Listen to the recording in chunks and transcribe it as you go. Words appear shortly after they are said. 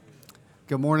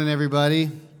Good morning, everybody.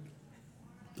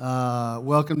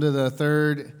 Welcome to the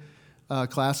third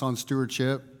class on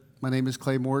stewardship. My name is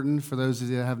Clay Morton. For those of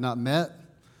you that have not met,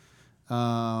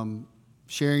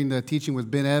 sharing the teaching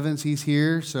with Ben Evans. He's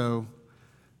here, so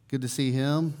good to see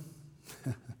him.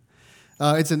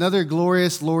 It's another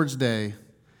glorious Lord's Day,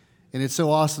 and it's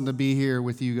so awesome to be here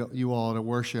with you all to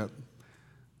worship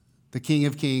the King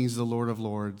of Kings, the Lord of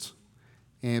Lords.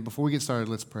 And before we get started,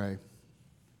 let's pray.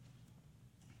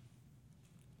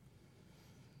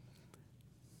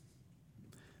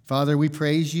 Father, we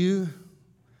praise you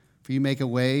for you make a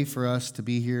way for us to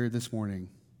be here this morning.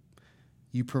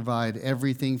 You provide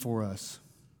everything for us,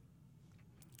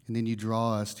 and then you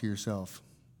draw us to yourself.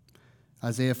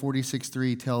 Isaiah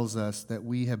 46:3 tells us that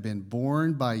we have been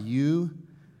born by you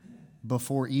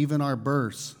before even our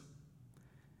births,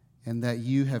 and that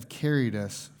you have carried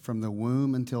us from the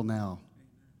womb until now.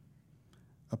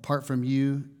 Apart from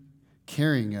you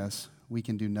carrying us, we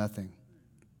can do nothing.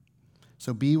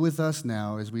 So be with us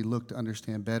now as we look to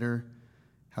understand better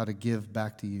how to give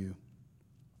back to you.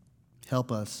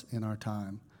 Help us in our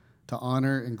time to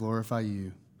honor and glorify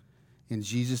you. In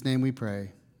Jesus' name we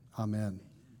pray. Amen.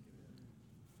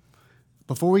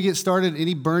 Before we get started,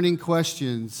 any burning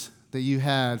questions that you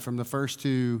had from the first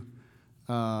two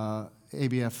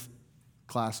ABF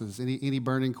classes? Any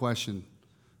burning question?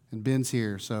 And Ben's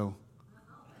here, so.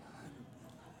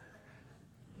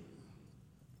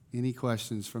 Any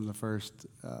questions from the first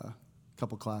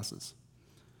couple classes?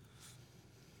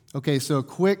 Okay, so a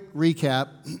quick recap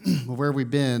of where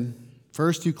we've been.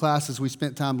 First two classes, we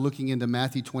spent time looking into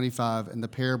Matthew 25 and the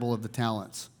parable of the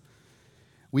talents.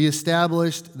 We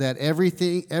established that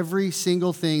every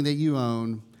single thing that you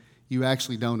own, you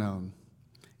actually don't own.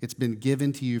 It's been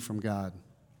given to you from God.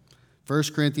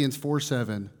 1 Corinthians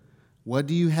 4:7, what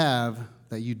do you have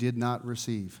that you did not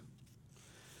receive?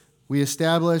 We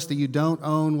established that you don't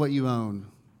own what you own.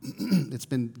 It's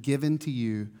been given to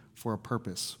you for a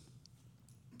purpose.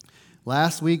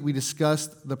 Last week, we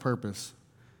discussed the purpose,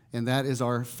 and that is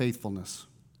our faithfulness.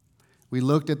 We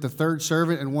looked at the third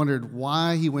servant and wondered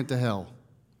why he went to hell.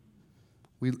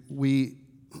 We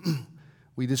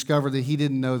discovered that he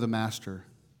didn't know the master.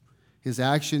 His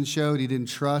actions showed he didn't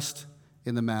trust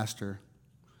in the master,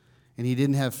 and he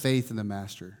didn't have faith in the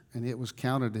master, and it was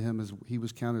counted to him as he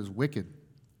was counted as wicked.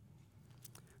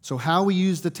 So how we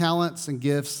use the talents and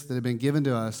gifts that have been given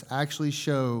to us actually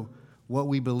show what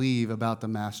we believe about the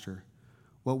master,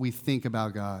 what we think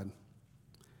about God.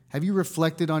 Have you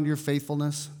reflected on your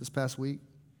faithfulness this past week?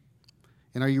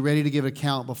 And are you ready to give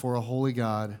account before a holy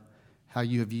God how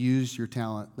you have used your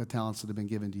talent, the talents that have been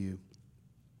given to you?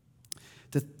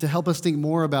 To help us think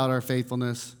more about our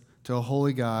faithfulness to a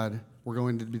holy God, we're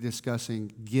going to be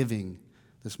discussing giving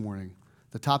this morning,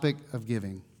 the topic of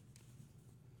giving.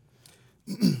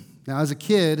 Now, as a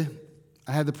kid,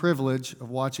 I had the privilege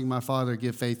of watching my father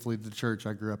give faithfully to the church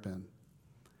I grew up in.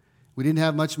 We didn't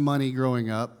have much money growing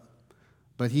up,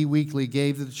 but he weekly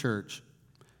gave to the church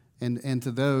and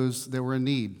to those that were in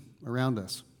need around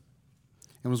us.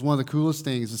 It was one of the coolest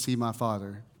things to see my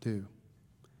father do.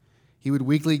 He would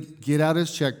weekly get out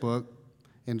his checkbook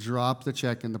and drop the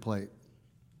check in the plate.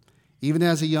 Even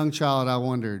as a young child, I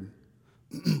wondered,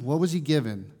 what was he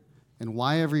given and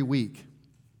why every week?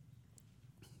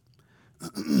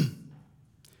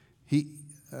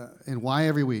 And why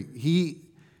every week? He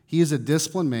is a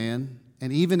disciplined man,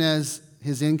 and even as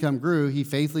his income grew, he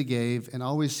faithfully gave and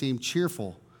always seemed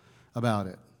cheerful about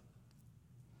it.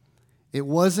 It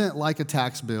wasn't like a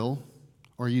tax bill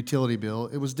or a utility bill.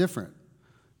 It was different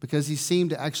because he seemed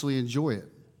to actually enjoy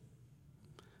it.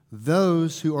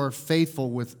 Those who are faithful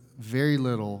with very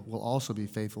little will also be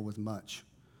faithful with much.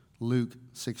 Luke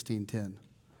 16:10.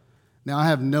 Now, I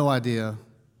have no idea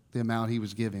the amount he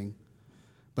was giving,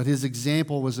 but his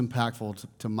example was impactful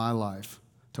to my life,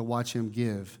 to watch him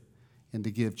give and to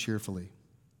give cheerfully.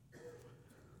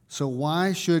 So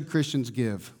why should Christians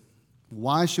give?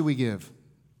 Why should we give?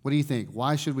 What do you think?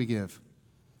 Why should we give?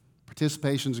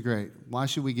 Participation's great. Why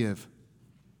should we give?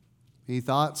 Any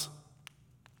thoughts?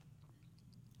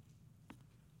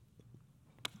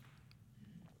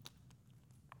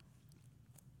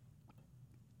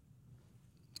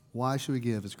 Why should we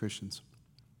give as Christians?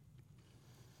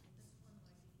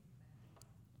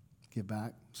 Give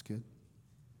back. That's good.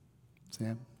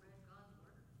 Sam?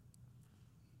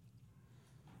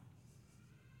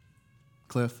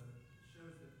 Cliff? Shows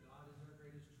that God is our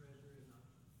greatest treasure and not.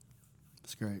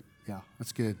 That's great. Yeah,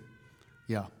 that's good.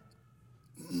 Yeah.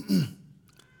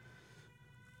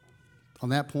 On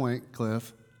that point,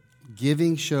 Cliff,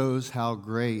 giving shows how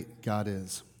great God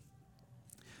is.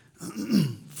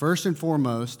 First and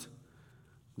foremost,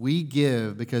 We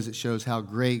give because it shows how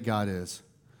great God is.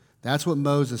 That's what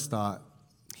Moses thought.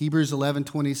 Hebrews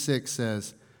 11:26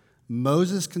 says,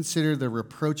 Moses considered the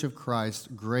reproach of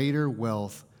Christ greater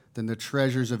wealth than the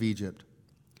treasures of Egypt,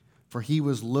 for he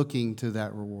was looking to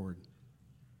that reward.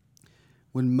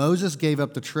 When Moses gave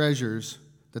up the treasures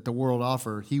that the world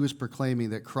offered, he was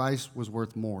proclaiming that Christ was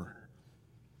worth more.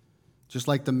 Just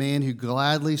like the man who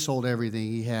gladly sold everything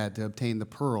he had to obtain the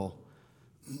pearl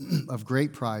of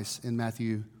great price in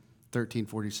Matthew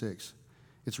 13:46.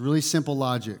 It's really simple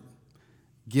logic.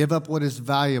 Give up what is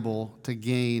valuable to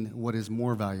gain what is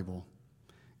more valuable.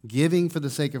 Giving for the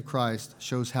sake of Christ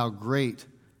shows how great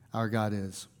our God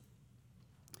is.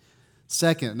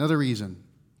 Second, another reason,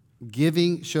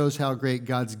 giving shows how great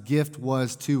God's gift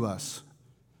was to us.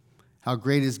 How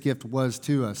great his gift was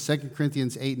to us. 2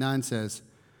 Corinthians 8:9 says,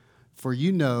 For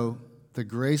you know the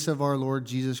grace of our Lord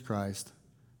Jesus Christ,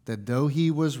 that though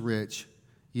he was rich,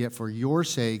 yet for your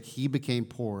sake he became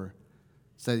poor,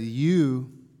 so that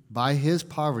you, by his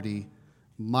poverty,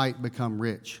 might become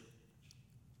rich.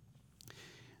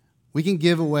 We can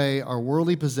give away our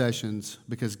worldly possessions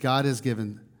because God has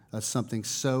given us something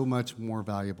so much more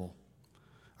valuable.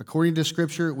 According to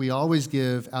Scripture, we always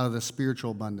give out of the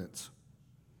spiritual abundance.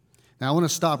 Now, I want to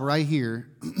stop right here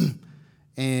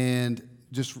and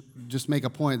just make a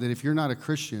point that if you're not a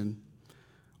Christian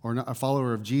or not a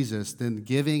follower of Jesus, then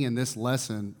giving in this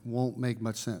lesson won't make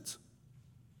much sense.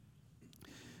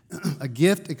 A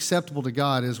gift acceptable to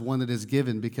God is one that is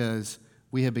given because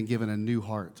we have been given a new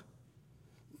heart,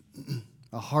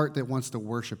 a heart that wants to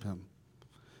worship him.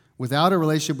 Without a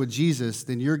relationship with Jesus,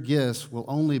 then your gifts will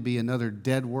only be another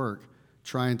dead work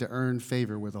trying to earn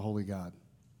favor with a holy God.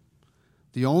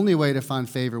 The only way to find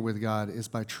favor with God is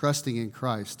by trusting in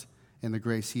Christ and the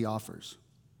grace he offers.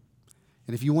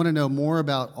 And if you want to know more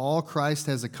about all Christ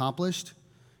has accomplished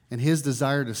and his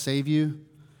desire to save you,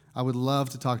 I would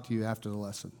love to talk to you after the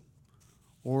lesson.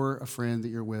 Or a friend that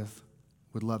you're with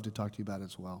would love to talk to you about it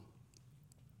as well.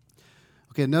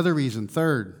 Okay, another reason.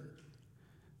 Third,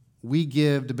 we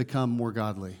give to become more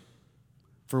godly.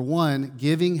 For one,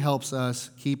 giving helps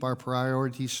us keep our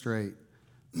priorities straight.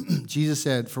 Jesus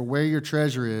said, For where your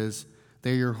treasure is,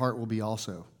 there your heart will be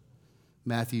also.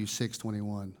 Matthew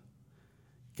 6:21.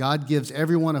 God gives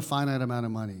everyone a finite amount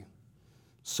of money.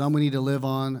 Some we need to live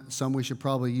on, some we should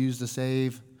probably use to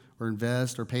save or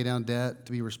invest or pay down debt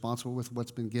to be responsible with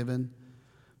what's been given.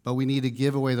 But we need to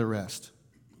give away the rest,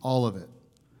 all of it.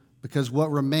 Because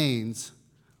what remains,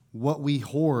 what we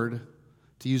hoard,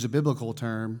 to use a biblical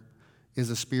term, is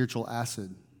a spiritual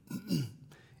acid.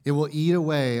 It will eat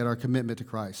away at our commitment to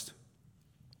Christ.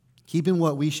 Keeping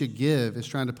what we should give is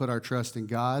trying to put our trust in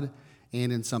God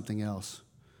and in something else,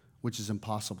 which is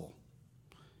impossible.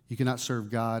 You cannot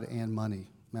serve God and money,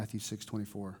 Matthew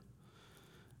 6:24.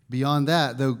 Beyond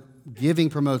that, though, giving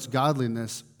promotes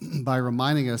godliness by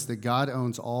reminding us that God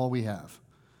owns all we have.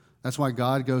 That's why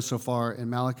God goes so far in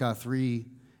Malachi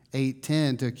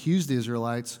 3:8-10 to accuse the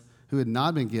Israelites who had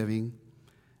not been giving,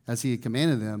 as he had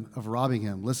commanded them, of robbing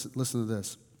him. Listen to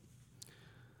this.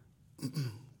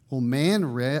 Will man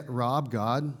rob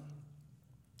God?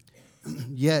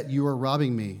 Yet you are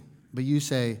robbing me. But you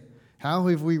say, how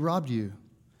have we robbed you?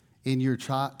 In your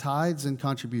tithes and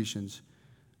contributions.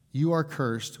 You are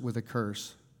cursed with a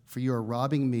curse, for you are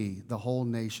robbing me, the whole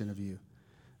nation of you.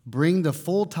 Bring the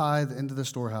full tithe into the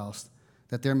storehouse,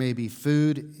 that there may be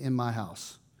food in my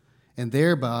house, and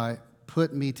thereby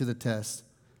put me to the test,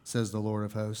 says the Lord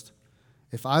of hosts.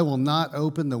 If I will not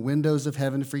open the windows of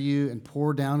heaven for you and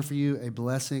pour down for you a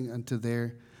blessing until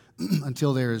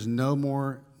there is no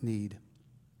more need.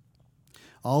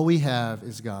 All we have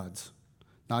is God's,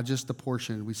 not just the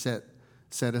portion we set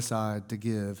aside to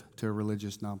give to a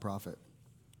religious nonprofit.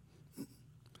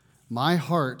 My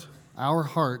heart, our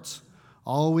hearts,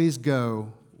 always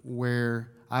go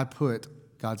where I put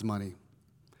God's money.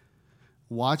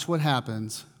 Watch what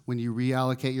happens when you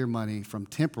reallocate your money from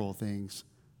temporal things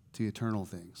to eternal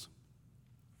things.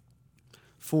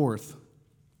 Fourth,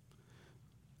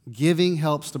 giving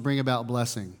helps to bring about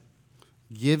blessing.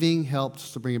 Giving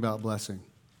helps to bring about blessing.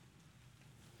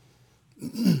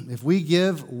 If we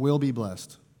give, we'll be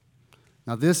blessed.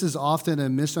 Now, this is often a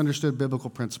misunderstood biblical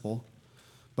principle,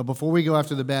 but before we go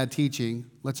after the bad teaching,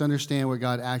 let's understand what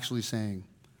God actually is saying.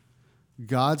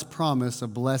 God's promise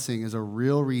of blessing is a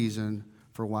real reason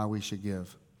for why we should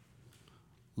give.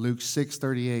 Luke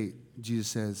 6:38, Jesus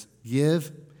says,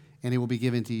 give, and it will be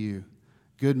given to you.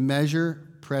 Good measure,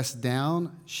 pressed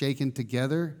down, shaken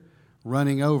together,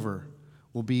 running over,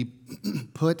 will be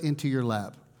put into your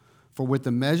lap. For with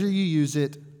the measure you use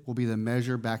it will be the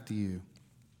measure back to you.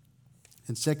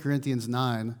 In 2 Corinthians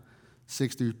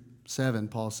 9:6-7, 7,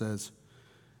 Paul says,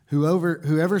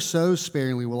 Whoever sows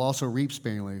sparingly will also reap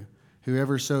sparingly.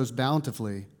 Whoever sows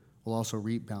bountifully will also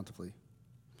reap bountifully.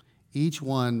 Each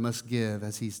one must give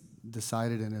as he's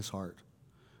decided in his heart,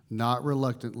 not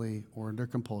reluctantly or under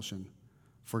compulsion,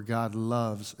 for God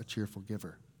loves a cheerful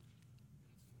giver.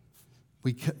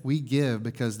 We give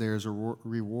because there is a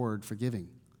reward for giving.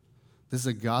 This is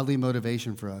a godly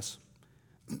motivation for us.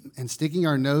 And sticking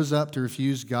our nose up to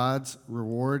refuse God's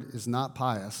reward is not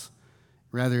pious.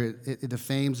 Rather, it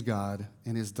defames God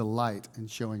and his delight in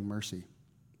showing mercy.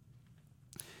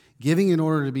 Giving in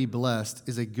order to be blessed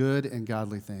is a good and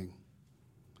godly thing.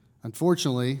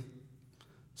 Unfortunately,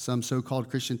 some so-called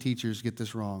Christian teachers get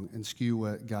this wrong and skew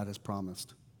what God has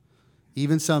promised.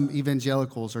 Even some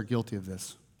evangelicals are guilty of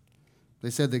this.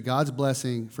 They said that God's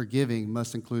blessing for giving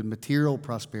must include material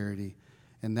prosperity,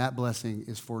 and that blessing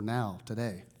is for now,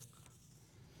 today.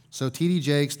 So T.D.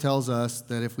 Jakes tells us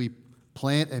that if we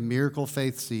plant a miracle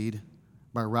faith seed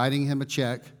by writing him a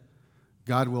check,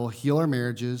 God will heal our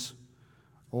marriages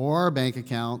or our bank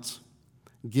accounts,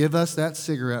 give us that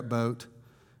cigarette boat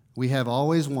we have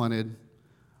always wanted,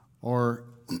 or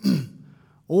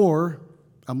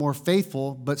a more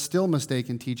faithful but still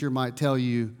mistaken teacher might tell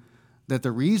you that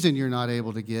the reason you're not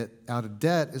able to get out of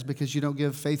debt is because you don't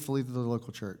give faithfully to the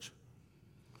local church.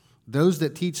 Those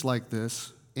that teach like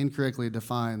this incorrectly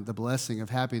define the blessing of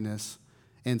happiness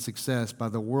and success by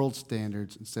the world's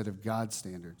standards instead of God's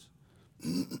standards.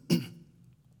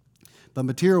 But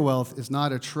material wealth is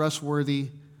not a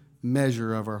trustworthy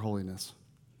measure of our holiness.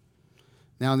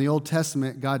 Now, in the Old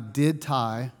Testament, God did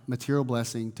tie material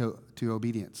blessing to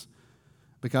obedience,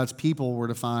 but God's people were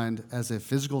defined as a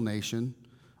physical nation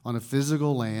on a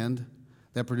physical land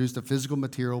that produced a physical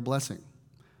material blessing.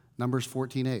 Numbers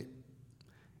 14:8.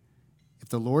 If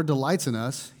the Lord delights in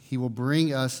us, he will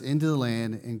bring us into the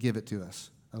land and give it to us,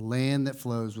 a land that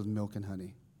flows with milk and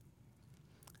honey.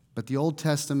 But the Old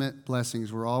Testament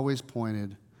blessings were always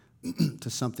pointed to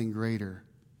something greater,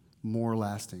 more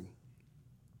lasting.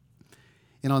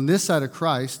 And on this side of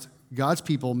Christ, God's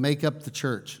people make up the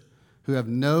church, who have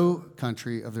no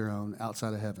country of their own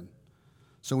outside of heaven.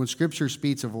 So when Scripture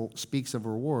speaks of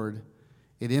reward,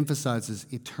 it emphasizes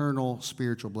eternal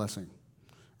spiritual blessing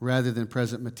rather than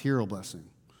present material blessing,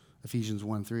 Ephesians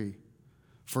 1:3.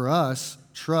 For us,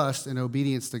 trust and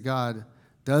obedience to God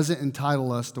doesn't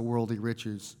entitle us to worldly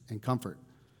riches and comfort.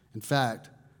 In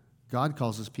fact, God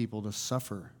causes people to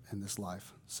suffer in this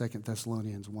life, 2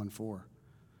 Thessalonians 1:4.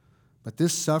 But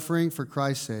this suffering for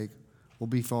Christ's sake will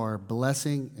be for our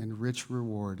blessing and rich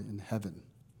reward in heaven.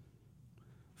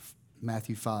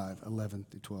 Matthew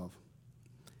 5:11-12.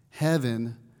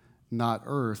 Heaven, not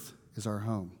earth, is our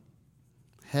home.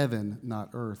 Heaven, not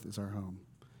earth, is our home.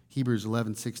 Hebrews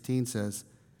 11:16 says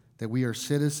that we are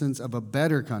citizens of a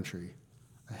better country,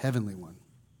 a heavenly one.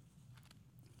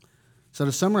 So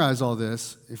to summarize all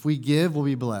this, if we give, we'll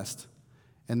be blessed.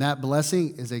 And that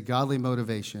blessing is a godly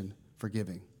motivation for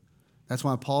giving. That's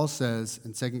why Paul says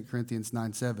in 2 Corinthians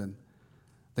 9:7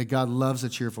 that God loves a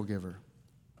cheerful giver.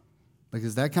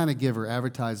 Because that kind of giver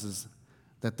advertises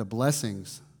that the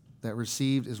blessings that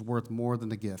received is worth more than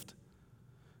the gift.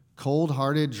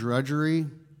 Cold-hearted drudgery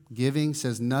giving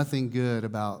says nothing good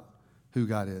about who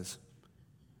God is.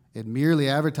 It merely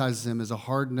advertises him as a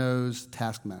hard-nosed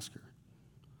taskmaster.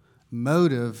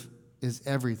 Motive is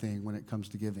everything when it comes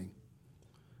to giving.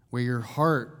 Where your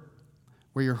heart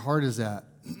is at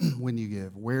when you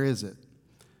give, where is it?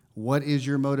 What is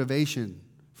your motivation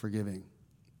for giving?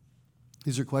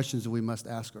 These are questions that we must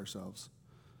ask ourselves.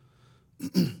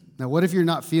 Now, what if you're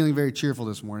not feeling very cheerful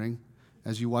this morning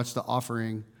as you watch the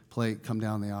offering plate come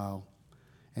down the aisle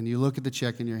and you look at the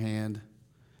check in your hand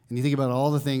and you think about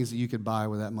all the things that you could buy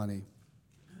with that money,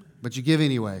 but you give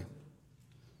anyway,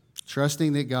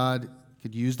 trusting that God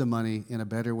could use the money in a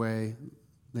better way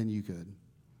than you could?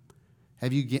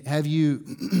 Have you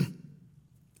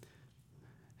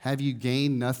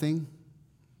gained nothing?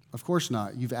 Of course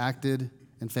not. You've acted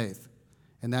in faith.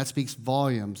 And that speaks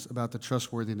volumes about the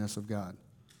trustworthiness of God.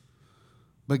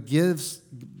 But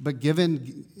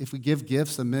if we give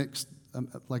gifts amidst,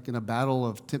 like in a battle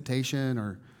of temptation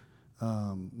or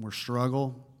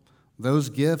struggle, those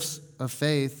gifts of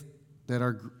faith that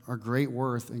are great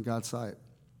worth in God's sight.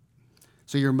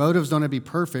 So your motives don't have to be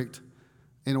perfect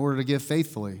in order to give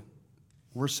faithfully.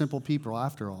 We're simple people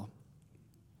after all.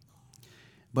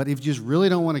 But if you just really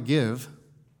don't want to give,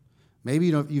 maybe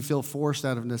you feel forced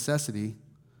out of necessity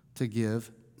to give,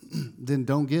 then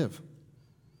don't give.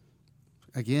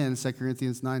 Again, 2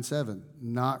 Corinthians 9:7,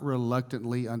 not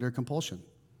reluctantly under compulsion.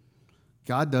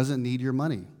 God doesn't need your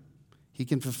money. He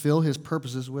can fulfill his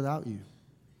purposes without you.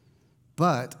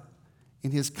 But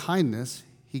in his kindness,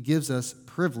 he gives us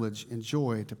privilege and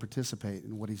joy to participate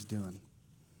in what he's doing.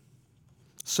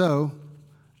 So,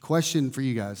 question for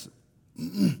you guys.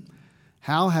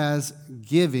 How has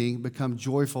giving become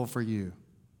joyful for you?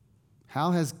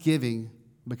 How has giving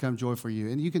become joy for you?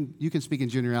 And you can speak in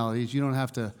generalities. You don't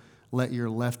have to let your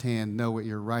left hand know what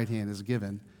your right hand is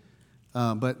given.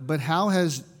 But how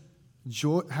has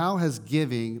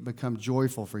giving become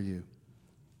joyful for you?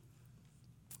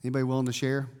 Anybody willing to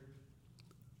share?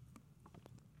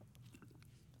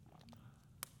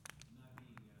 Not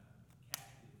being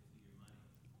captive to your money.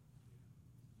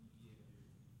 You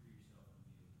free yourself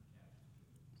from being captive to it.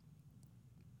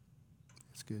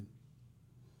 That's good.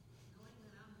 Knowing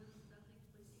that I'm doing something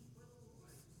pleasing for the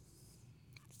Lord.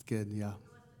 It's good, yeah. Just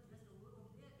a little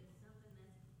bit is something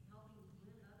that's helping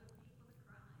win other people to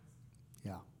Christ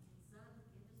Yeah, in some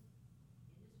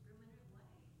indiscriminate way.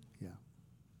 yeah.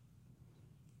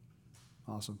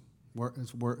 Awesome.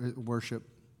 It's worship.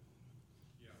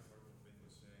 Yeah, what Ben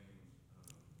was saying, I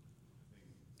think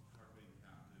part being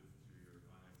captive to your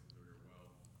finances or your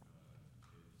wealth is suffering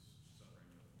with a form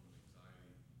of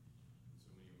anxiety. And so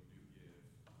when you do give,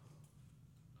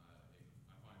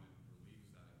 I find it relieves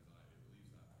that anxiety,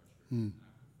 it relieves that pressure. It's an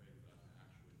act of faith that I can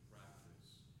actually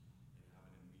practice and have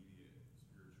an immediate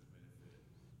spiritual benefit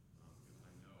because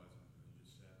I know, as you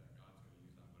just said, that God's going to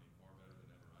use that money far better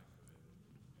than ever I could.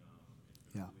 It's going to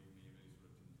Yeah. relieve me of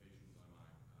any sort of temptations I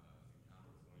might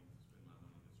encounter with wanting to spend my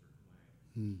money in a certain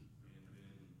way. Hmm. And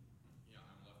then, yeah,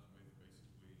 I'm left with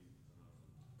basically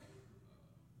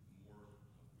more,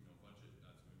 budget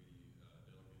that's going to be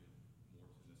delegated more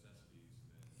to necessities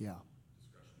than Yeah.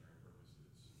 discretionary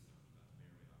purposes that may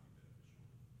or may not be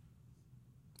beneficial.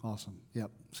 Awesome. Yep.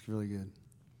 It's really good.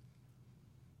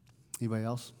 Anybody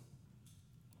else? I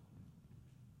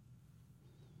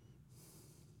think there's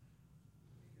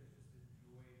just a joy in the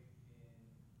communal nature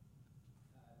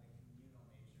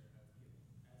of giving.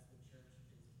 As the church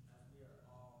as we are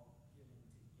all giving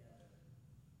together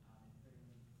and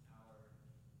putting our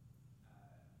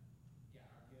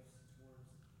our gifts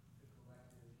towards the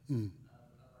collective Mm. of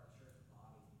our church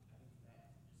body. I think that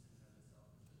just in and of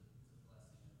itself is a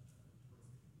blessing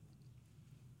towards the community.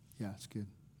 Yeah, it's good.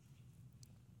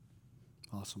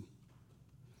 Awesome.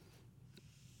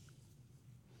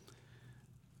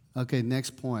 Okay,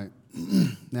 next point.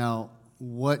 Now,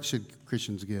 what should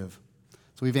Christians give?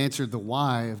 So we've answered the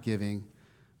why of giving,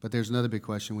 but there's another big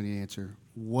question we need to answer.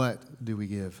 What do we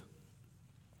give?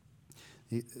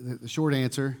 The short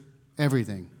answer,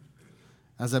 everything.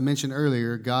 As I mentioned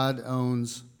earlier, God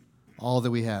owns all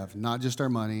that we have, not just our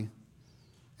money.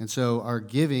 And so our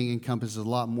giving encompasses a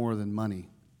lot more than money.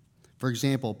 For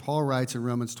example, Paul writes in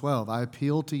Romans 12, I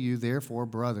appeal to you, therefore,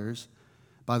 brothers,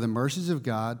 by the mercies of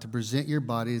God, to present your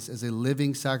bodies as a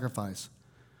living sacrifice,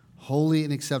 holy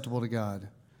and acceptable to God,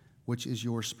 which is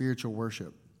your spiritual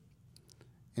worship.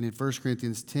 And in 1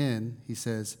 Corinthians 10, he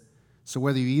says, so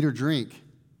whether you eat or drink,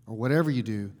 or whatever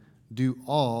you do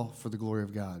all for the glory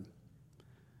of God.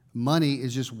 Money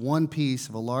is just one piece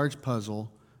of a large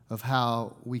puzzle of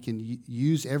how we can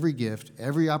use every gift,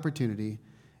 every opportunity,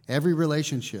 every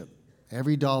relationship,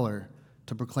 every dollar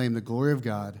to proclaim the glory of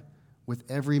God with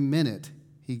every minute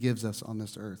he gives us on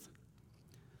this earth.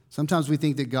 Sometimes we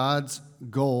think that God's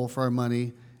goal for our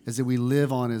money is that we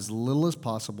live on as little as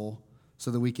possible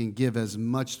so that we can give as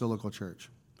much to the local church.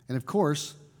 And of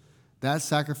course, that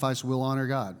sacrifice will honor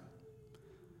God.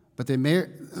 But that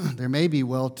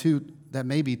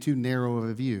may be too narrow of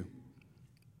a view.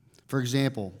 For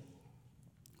example,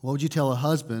 what would you tell a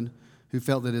husband who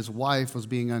felt that his wife was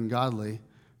being ungodly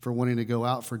for wanting to go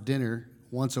out for dinner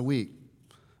once a week,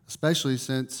 especially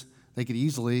since they could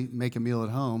easily make a meal at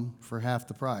home for half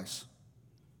the price?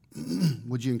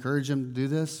 Would you encourage him to do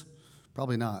this?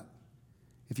 Probably not.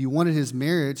 If you wanted his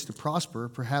marriage to prosper,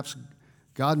 perhaps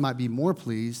God might be more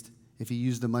pleased if he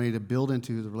used the money to build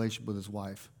into the relationship with his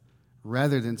wife,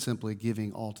 rather than simply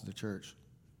giving all to the church.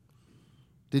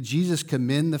 Did Jesus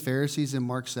commend the Pharisees in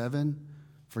Mark 7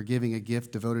 for giving a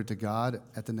gift devoted to God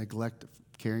at the neglect of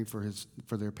caring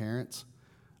for their parents?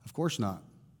 Of course not.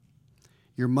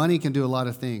 Your money can do a lot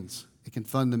of things. It can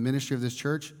fund the ministry of this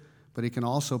church, but it can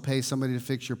also pay somebody to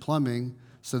fix your plumbing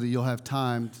so that you'll have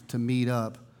time to meet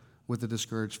up with a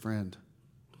discouraged friend.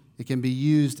 It can be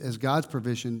used as God's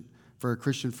provision for a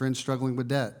Christian friend struggling with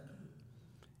debt.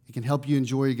 It can help you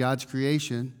enjoy God's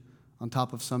creation on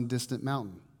top of some distant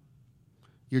mountain.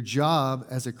 Your job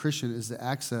as a Christian is to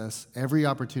access every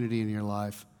opportunity in your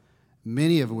life,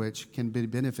 many of which can be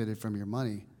benefited from your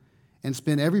money, and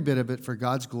spend every bit of it for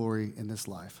God's glory in this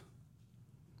life.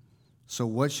 So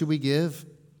what should we give?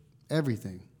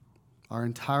 Everything. Our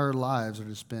entire lives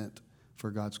are spent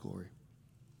for God's glory.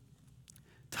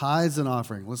 Tithes and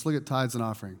offering. Let's look at tithes and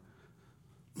offering.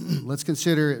 Let's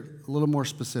consider it a little more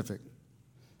specific.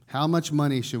 How much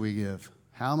money should we give?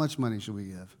 How much money should we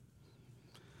give?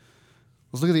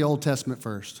 Let's look at the Old Testament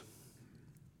first.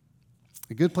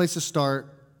 A good place to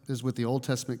start is with the Old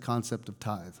Testament concept of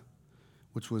tithe,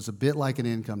 which was a bit like an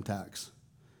income tax.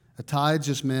 A tithe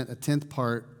just meant a tenth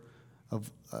part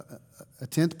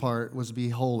was to be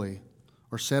holy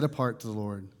or set apart to the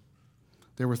Lord.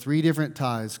 There were 3 different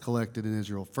tithes collected in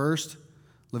Israel. First,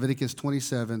 Leviticus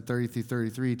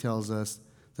 27:30-33 tells us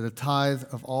that a tithe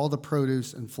of all the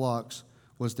produce and flocks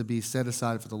was to be set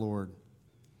aside for the Lord.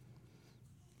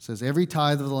 It says, every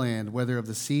tithe of the land, whether of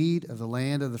the seed, of the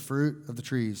land, of the fruit, of the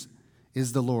trees,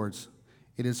 is the Lord's.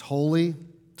 It is holy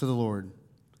to the Lord.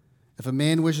 If a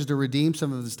man wishes to redeem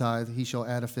some of his tithe, he shall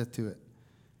add a fifth to it.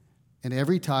 And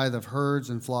every tithe of herds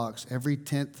and flocks, every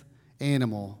 10th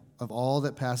animal of all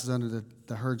that passes under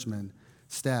the herdsman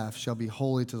staff shall be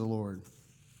holy to the Lord.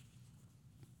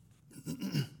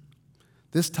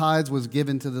 This tithe was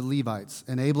given to the Levites,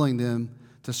 enabling them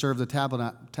to serve the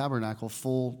tabernacle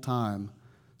full time,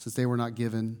 since they were not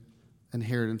given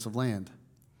inheritance of land.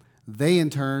 They, in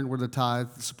turn, were the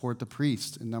tithe to support the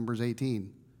priests in Numbers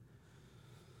 18.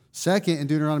 Second, in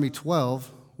Deuteronomy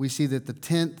 12, we see that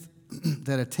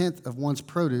a tenth of one's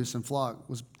produce and flock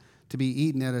was to be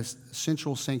eaten at a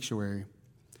central sanctuary.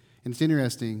 And it's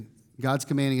interesting, God's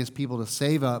commanding his people to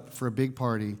save up for a big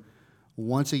party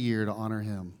once a year to honor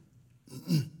him.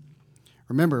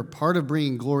 Remember, part of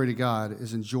bringing glory to God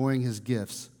is enjoying his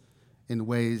gifts in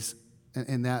ways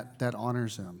and that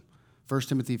honors him. 1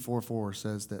 Timothy 4:4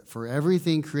 says that for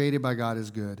everything created by God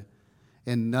is good,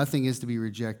 and nothing is to be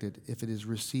rejected if it is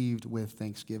received with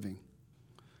thanksgiving.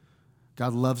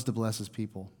 God loves to bless his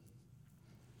people.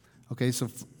 Okay, so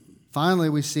finally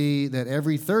we see that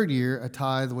every third year a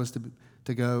tithe was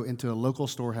to go into a local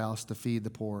storehouse to feed the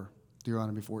poor.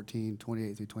 Deuteronomy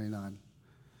 14:28-29.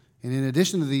 And in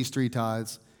addition to these 3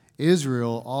 tithes,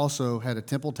 Israel also had a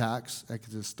temple tax,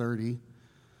 Exodus 30,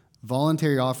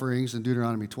 voluntary offerings in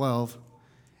Deuteronomy 12,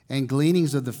 and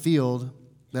gleanings of the field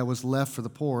that was left for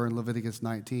the poor in Leviticus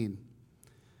 19.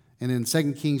 And in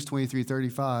 2 Kings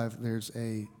 23:35, there's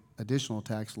a additional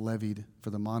tax levied for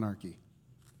the monarchy.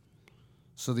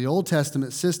 So the Old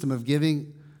Testament system of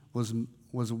giving was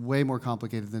way more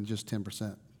complicated than just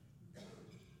 10%.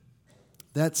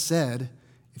 That said,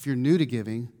 if you're new to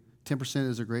giving, 10%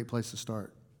 is a great place to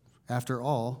start. After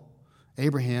all,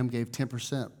 Abraham gave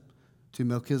 10% to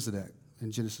Melchizedek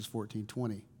in Genesis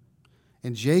 14:20.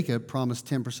 And Jacob promised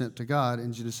 10% to God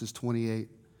in Genesis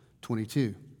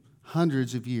 28:22,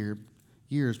 hundreds of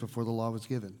years before the law was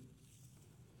given.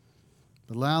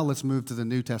 But now let's move to the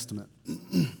New Testament.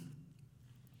 The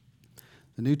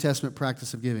New Testament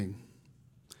practice of giving.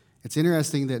 It's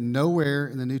interesting that nowhere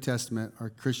in the New Testament are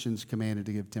Christians commanded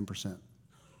to give 10%.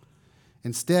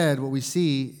 Instead, what we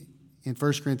see in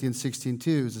 1 Corinthians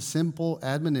 16:2 is a simple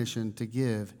admonition to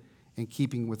give in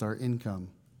keeping with our income,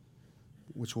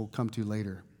 which we'll come to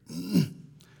later.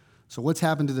 So what's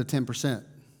happened to the 10%?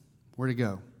 Where'd it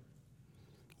go?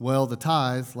 Well, the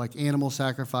tithe, like animal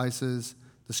sacrifices,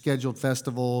 the scheduled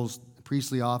festivals,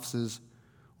 priestly offices,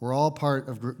 were all part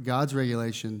of God's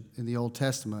regulation in the Old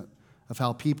Testament of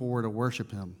how people were to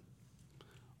worship him.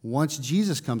 Once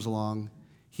Jesus comes along,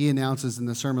 he announces in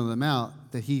the Sermon on the Mount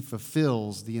that he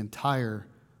fulfills the entire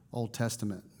Old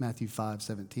Testament, Matthew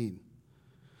 5:17.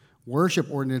 Worship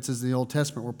ordinances in the Old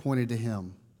Testament were pointed to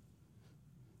him.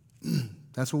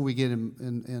 That's what we get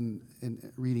in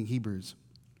reading Hebrews.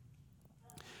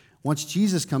 Once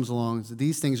Jesus comes along,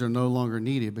 these things are no longer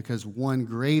needed because one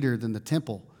greater than the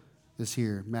temple is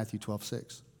here, Matthew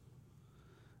 12:6.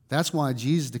 That's why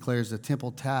Jesus declares the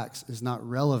temple tax is not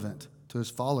relevant to his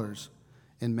followers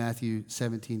in Matthew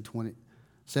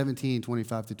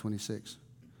 17:25-26.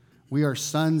 We are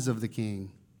sons of the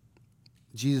king.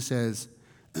 Jesus says,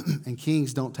 and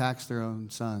kings don't tax their own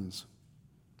sons.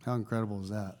 How incredible is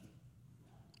that?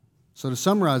 So to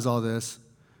summarize all this,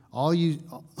 are you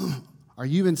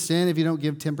in sin if you don't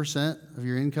give 10% of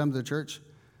your income to the church?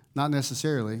 Not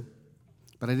necessarily,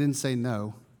 but I didn't say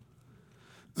no.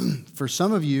 For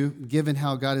some of you, given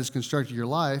how God has constructed your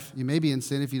life, you may be in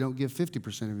sin if you don't give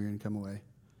 50% of your income away.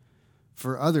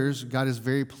 For others, God is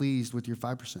very pleased with your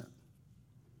 5%.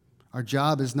 Our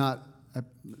job is not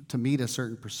to meet a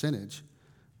certain percentage,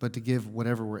 but to give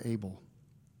whatever we're able.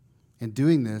 In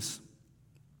doing this,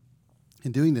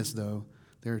 though,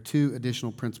 there are 2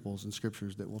 additional principles in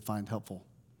scriptures that we'll find helpful: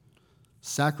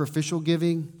 sacrificial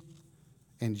giving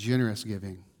and generous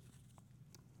giving.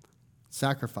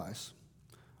 Sacrifice.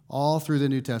 All through the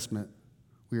New Testament,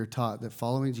 we are taught that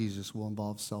following Jesus will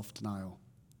involve self-denial.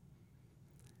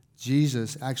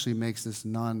 Jesus actually makes this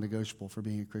non-negotiable for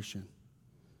being a Christian.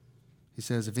 He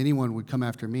says, if anyone would come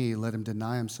after me, let him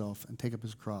deny himself and take up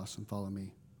his cross and follow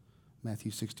me.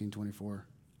 Matthew 16:24.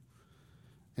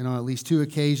 And on at least 2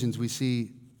 occasions, we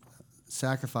see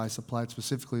sacrifice applied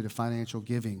specifically to financial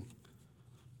giving.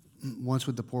 Once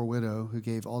with the poor widow who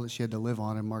gave all that she had to live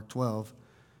on in Mark 12,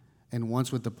 and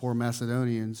once with the poor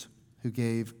Macedonians who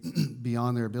gave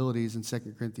beyond their abilities in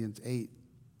 2 Corinthians 8.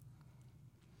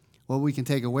 What we can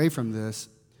take away from this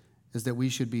is that we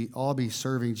should all be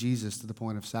serving Jesus to the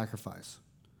point of sacrifice.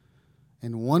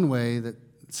 And one way that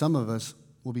some of us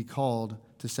will be called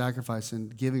to sacrifice in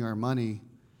giving our money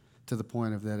to the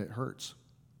point of that it hurts.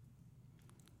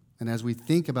 And as we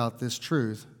think about this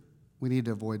truth, we need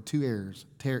to avoid 2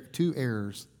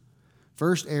 errors.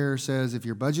 First error says if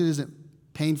your budget isn't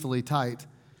painfully tight,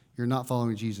 you're not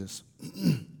following Jesus.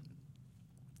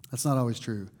 That's not always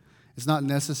true. It's not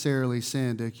necessarily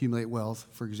sin to accumulate wealth.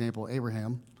 For example,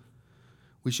 Abraham.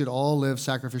 We should all live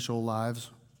sacrificial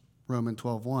lives, Romans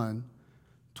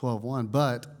 12:1,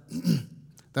 but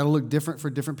that'll look different for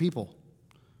different people.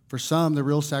 For some, the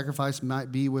real sacrifice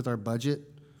might be with our budget.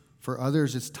 For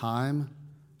others, it's time.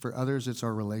 For others, it's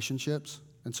our relationships,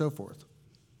 and so forth.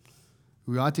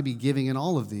 We ought to be giving in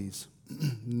all of these,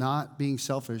 not being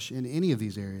selfish in any of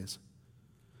these areas.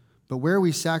 But where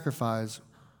we sacrifice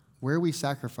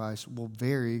will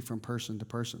vary from person to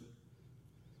person.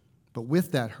 But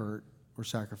with that hurt or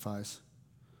sacrifice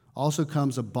also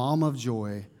comes a balm of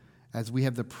joy as we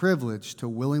have the privilege to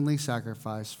willingly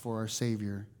sacrifice for our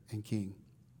Savior and King.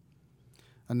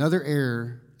 Another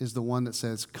error is the one that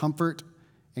says comfort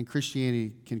and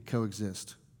Christianity can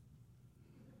coexist.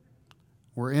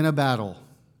 We're in a battle.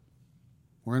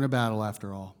 We're in a battle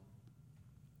after all.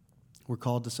 We're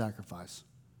called to sacrifice.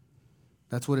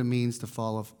 That's what it means to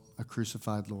follow a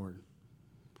crucified Lord.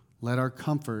 Let our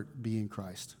comfort be in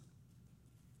Christ.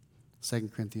 2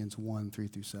 Corinthians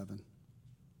 1:3-7.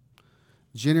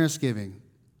 Generous giving.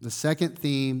 The second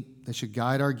theme that should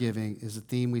guide our giving is a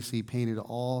theme we see painted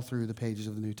all through the pages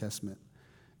of the New Testament.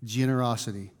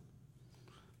 Generosity.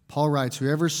 Paul writes,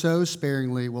 whoever sows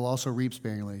sparingly will also reap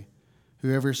sparingly.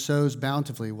 Whoever sows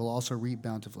bountifully will also reap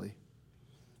bountifully.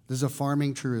 This is a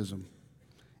farming truism.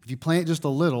 If you plant just a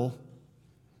little,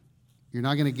 you're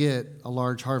not going to get a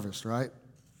large harvest, right?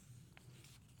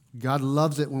 God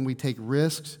loves it when we take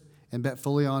risks and bet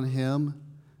fully on Him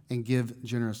and give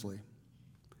generously.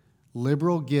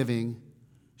 Liberal giving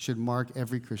should mark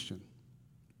every Christian.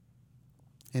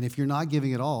 And if you're not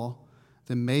giving at all,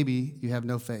 then maybe you have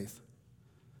no faith.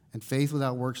 And faith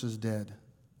without works is dead.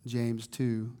 James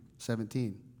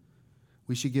 2:17.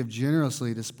 We should give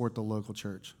generously to support the local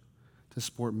church, to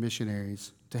support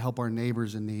missionaries, to help our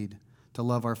neighbors in need, to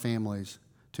love our families,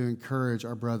 to encourage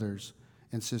our brothers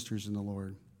and sisters in the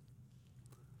Lord.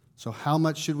 So how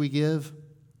much should we give?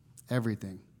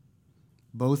 Everything.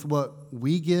 Both what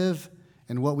we give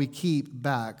and what we keep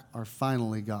back are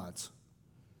finally God's.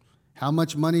 How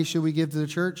much money should we give to the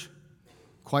church?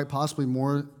 Quite possibly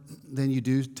more than you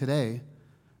do today,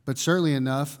 but certainly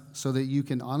enough so that you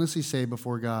can honestly say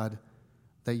before God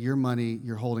that your money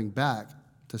you're holding back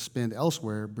to spend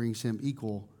elsewhere brings Him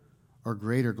equal or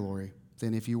greater glory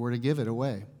than if you were to give it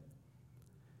away.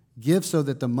 Give so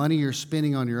that the money you're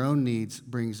spending on your own needs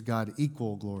brings God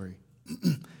equal glory,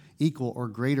 equal or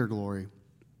greater glory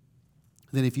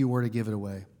than if you were to give it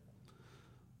away.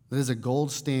 That is a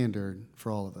gold standard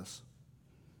for all of us.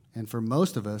 And for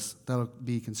most of us, that'll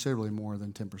be considerably more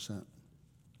than 10%.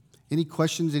 Any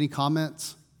questions, any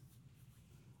comments?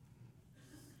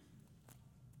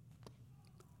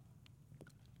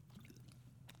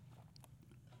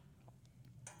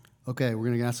 Okay, we're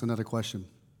going to ask another question.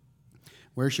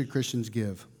 Where should Christians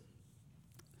give?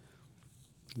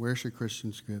 Where should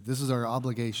Christians give? This is our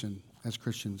obligation as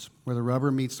Christians, where the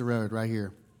rubber meets the road, right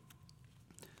here.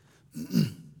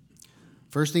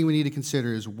 First thing we need to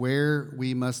consider is where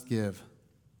we must give.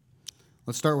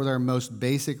 Let's start with our most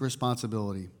basic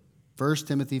responsibility. 1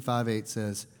 Timothy 5:8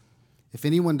 says, if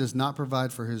anyone does not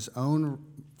provide for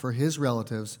his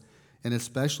relatives, and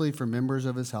especially for members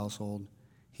of his household,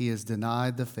 he has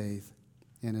denied the faith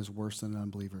and is worse than an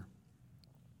unbeliever.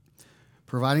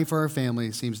 Providing for our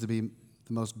family seems to be the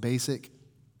most basic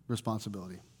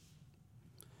responsibility.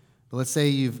 But let's say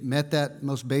you've met that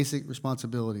most basic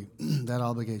responsibility, that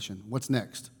obligation. What's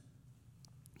next?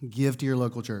 Give to your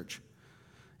local church.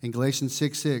 In Galatians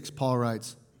 6:6, Paul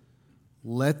writes,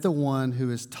 let the one who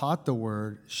is taught the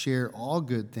word share all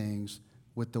good things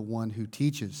with the one who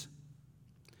teaches.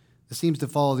 This seems to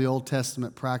follow the Old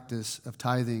Testament practice of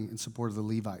tithing in support of the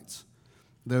Levites.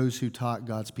 those who taught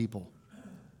God's people.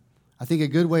 I think a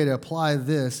good way to apply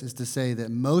this is to say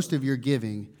that most of your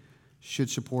giving should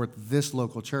support this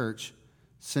local church,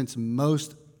 since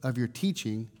most of your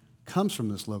teaching comes from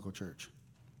this local church.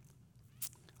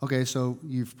 Okay, so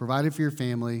you've provided for your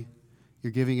family,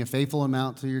 you're giving a faithful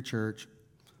amount to your church,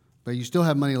 but you still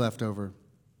have money left over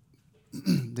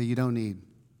that you don't need.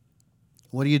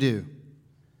 What do?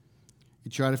 You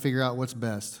try to figure out what's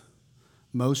best,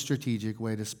 most strategic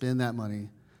way to spend that money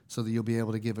so that you'll be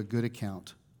able to give a good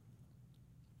account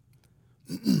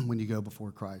when you go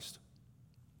before Christ.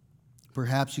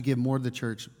 Perhaps you give more to the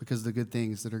church because of the good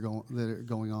things that are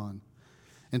going on.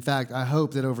 In fact, I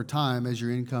hope that over time, as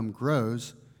your income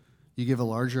grows, you give a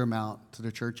larger amount to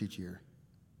the church each year.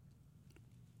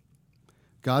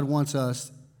 God wants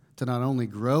us to not only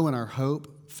grow in our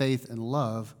hope, faith, and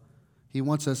love, He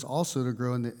wants us also to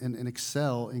grow and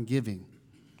excel in giving.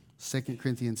 2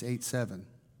 Corinthians 8:7.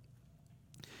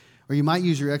 Or you might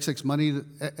use your excess money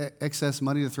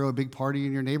to throw a big party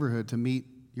in your neighborhood to meet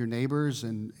your neighbors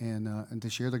and to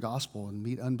share the gospel and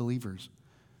meet unbelievers.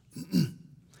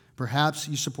 Perhaps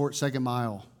you support Second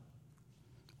Mile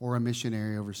or a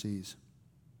missionary overseas.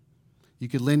 You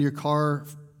could lend your car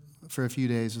for a few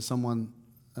days to someone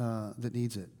that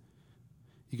needs it.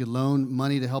 You could loan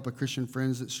money to help a Christian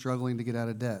friend that's struggling to get out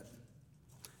of debt.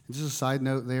 And just a side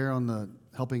note there on the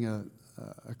helping a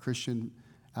Christian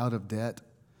out of debt.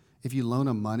 If you loan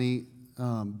them money,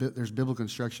 there's biblical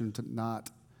instruction to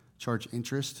not charge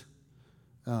interest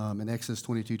in Exodus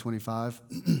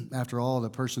 22:25. After all, the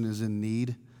person is in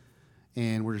need,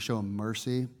 and we're to show them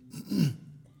mercy.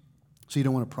 So you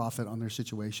don't want to profit on their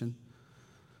situation.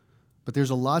 But there's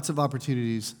lots of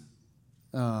opportunities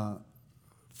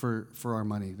for our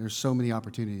money. There's so many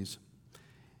opportunities.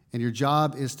 And your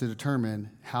job is to determine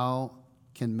how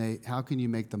can you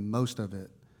make the most of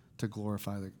it to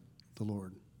glorify the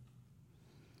Lord.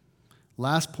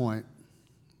 Last point.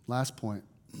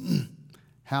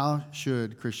 How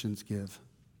should Christians give?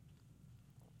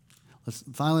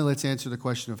 Let's answer the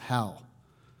question of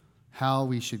how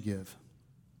we should give.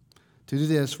 To do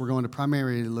this, we're going to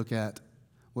primarily look at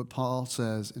what Paul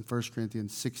says in 1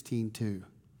 Corinthians 16:2.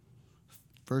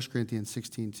 1 Corinthians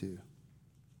 16:2.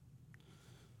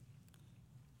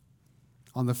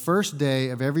 On the first day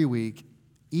of every week,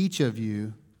 each of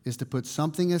you is to put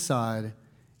something aside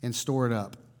and store it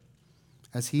up,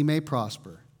 as he may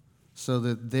prosper, so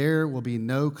that there will be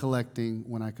no collecting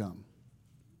when I come.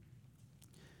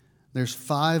 There's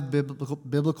 5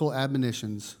 biblical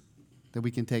admonitions that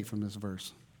we can take from this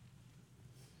verse.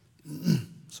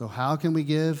 So how can we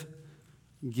give?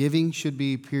 Giving should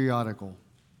be periodical.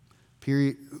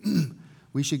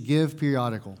 We should give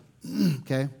periodical,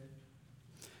 okay?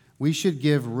 We should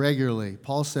give regularly.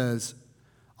 Paul says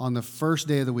on the first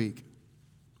day of the week.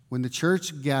 When the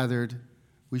church gathered,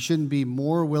 we shouldn't be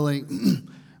more willing.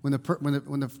 When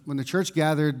the church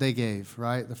gathered, they gave,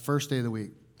 right? The first day of the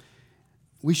week.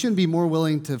 We shouldn't be more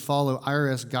willing to follow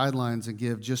IRS guidelines and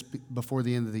give just before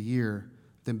the end of the year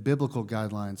than biblical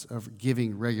guidelines of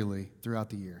giving regularly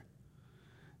throughout the year.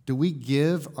 Do we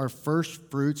give our first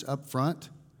fruits up front,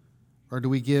 or do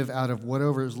we give out of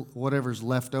whatever's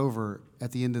left over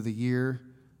at the end of the year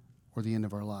or the end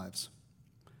of our lives?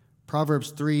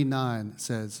 Proverbs 3:9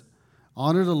 says,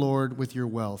 "Honor the Lord with your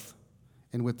wealth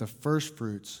and with the first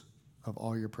fruits of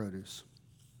all your produce."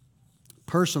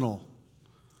 Personal.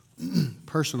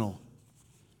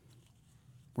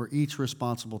 We're each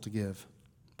responsible to give.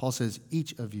 Paul says,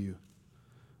 each of you.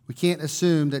 We can't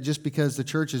assume that just because the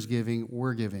church is giving,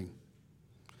 we're giving.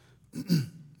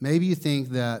 Maybe you think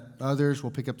that others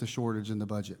will pick up the shortage in the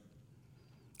budget.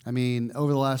 I mean,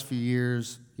 over the last few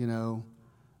years,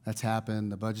 that's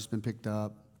happened. The budget's been picked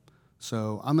up.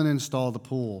 So I'm going to install the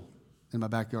pool in my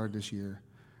backyard this year.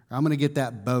 Or I'm going to get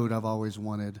that boat I've always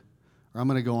wanted. Or I'm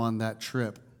going to go on that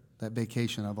trip, that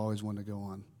vacation I've always wanted to go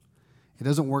on. It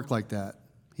doesn't work like that.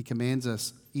 He commands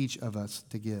us, each of us,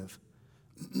 to give.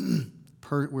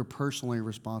 We're personally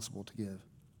responsible to give.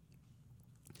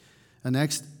 The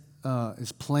next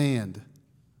is planned.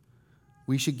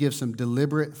 We should give some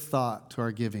deliberate thought to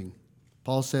our giving.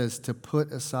 Paul says to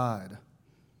put aside.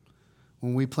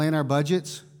 When we plan our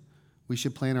budgets, we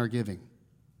should plan our giving.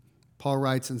 Paul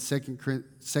writes in 2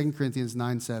 Corinthians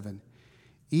 9:7,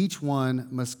 "Each one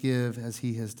must give as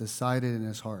he has decided in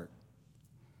his heart."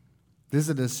 This is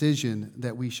a decision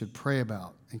that we should pray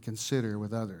about and consider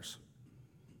with others.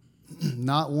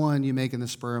 Not one you make in the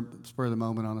spur of the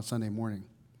moment on a Sunday morning.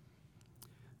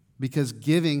 Because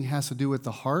giving has to do with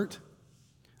the heart,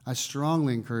 I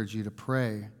strongly encourage you to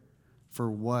pray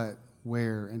for what,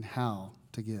 where, and how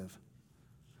to give.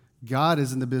 God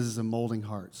is in the business of molding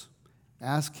hearts.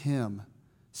 Ask him.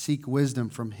 Seek wisdom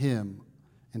from him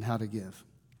in how to give.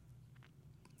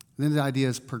 And then the idea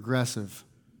is progressive.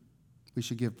 We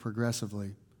should give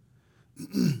progressively.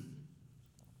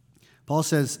 Paul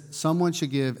says someone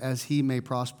should give as he may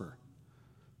prosper.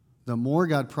 The more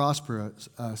God prospers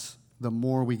us, the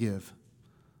more we give.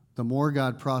 The more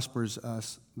God prospers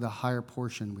us, the higher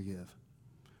portion we give.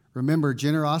 Remember,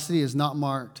 generosity is not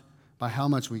marked by how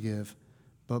much we give,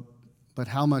 but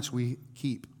how much we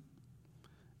keep.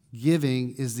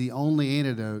 Giving is the only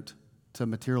antidote to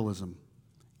materialism.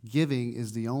 Giving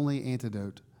is the only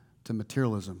antidote to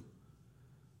materialism.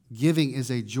 Giving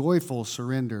is a joyful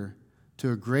surrender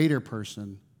to a greater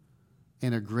person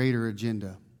and a greater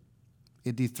agenda.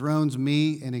 It dethrones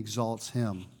me and exalts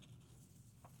him.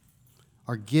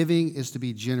 Our giving is to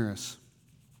be generous.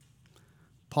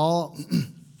 Paul,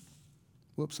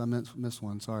 whoops, I missed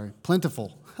one, sorry.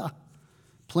 Plentiful.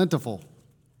 Plentiful.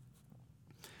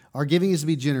 Our giving is to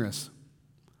be generous.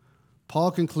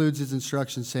 Paul concludes his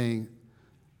instruction saying,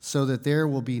 so that there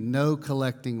will be no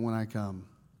collecting when I come.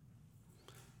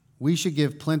 We should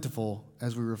give plentiful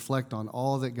as we reflect on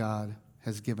all that God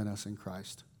has given us in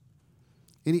Christ.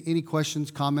 Any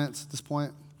questions, comments at this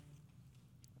point?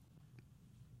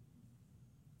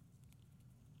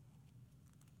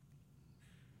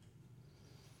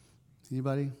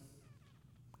 Anybody?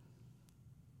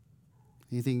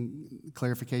 Anything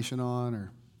clarification on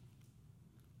or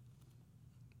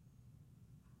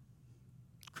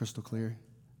crystal clear?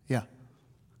 Yeah. When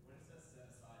it says set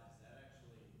aside, does that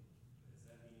mean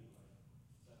like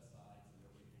set aside so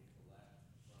nobody can collect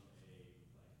from a like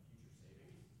future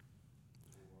savings, or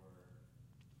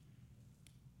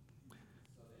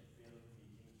so that your family can be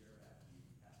taken care of after you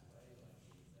pass away? Like,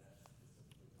 is that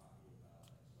specifically talking about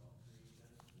like wealth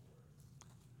creation, or how do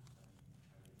you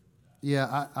interpret that?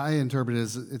 Yeah, I interpret it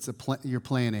as you're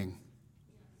planning.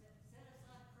 Set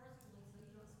aside personally so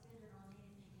you don't spend it on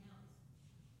anything else.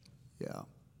 Yeah.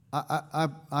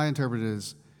 I interpret it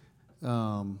as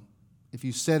if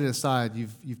you set it aside,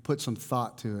 you've put some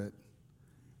thought to it.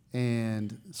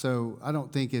 And so I don't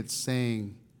think it's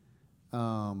saying,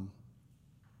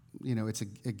 it's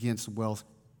against wealth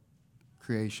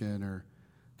creation, or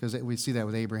because we see that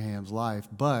with Abraham's life.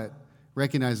 But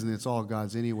recognizing that it's all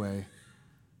God's anyway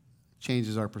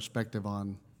changes our perspective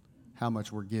on how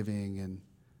much we're giving.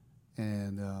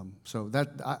 And so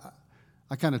that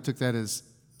I kind of took that as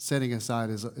setting aside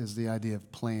is the idea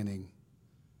of planning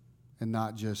and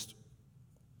not just,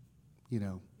 yeah.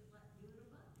 For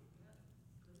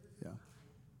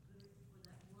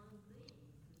that one thing.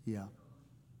 Yeah.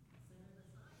 Set it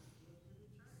aside and give to the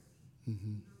church. Mm-hmm.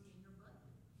 In your budget.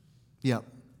 Yep.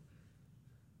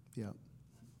 Yep.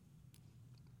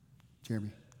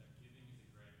 Jeremy. Giving is a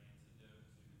great antidote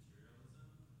to materialism. I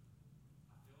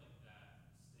feel like that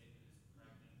statement is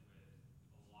pregnant with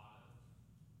a lot of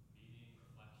meaning,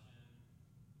 reflection. Like,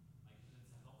 it's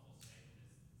a helpful statement.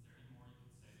 Is there any more you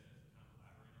could say to kind of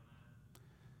elaborate on that?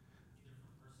 Either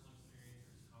from personal experience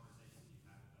or just conversations you've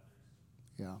had with others?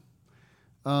 Yeah.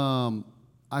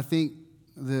 I think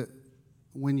that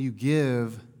when you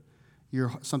give,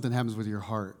 something happens with your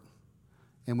heart.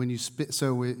 And when you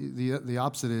the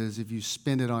opposite is if you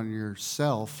spend it on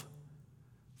yourself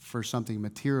for something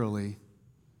materially,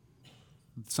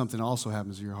 something also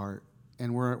happens to your heart.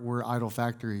 And we're idol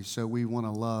factories, so we want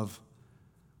to love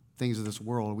things of this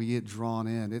world. We get drawn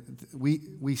in.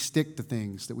 We stick to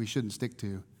things that we shouldn't stick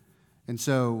to. And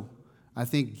so I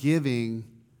think giving,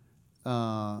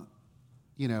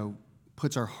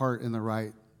 puts our heart in the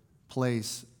right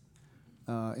place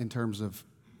in terms of,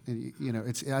 I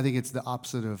think it's the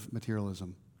opposite of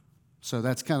materialism. So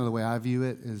that's kind of the way I view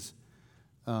it is,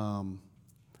 and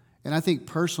I think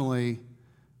personally,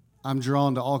 I'm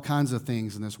drawn to all kinds of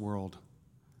things in this world,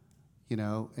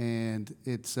 and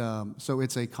it's, so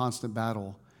it's a constant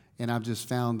battle. And I've just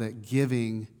found that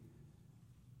giving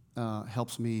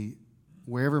helps me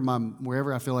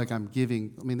wherever I feel like I'm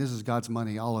giving. I mean, this is God's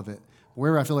money, all of it.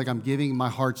 Wherever I feel like I'm giving, my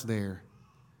heart's there.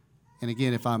 And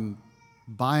again, if I'm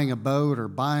buying a boat or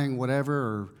buying whatever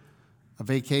or a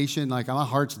vacation, like my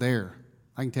heart's there.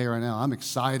 I can tell you right now, I'm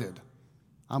excited.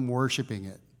 I'm worshiping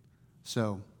it.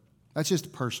 So that's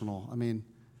just personal. I mean,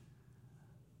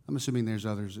 I'm assuming there's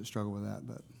others that struggle with that,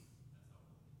 but.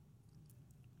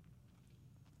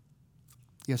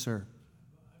 Yes, sir. I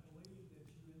believe that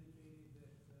you indicated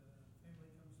that family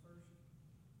comes first.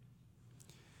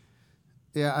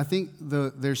 Yeah, I think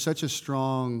there's such a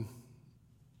strong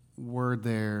word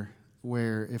there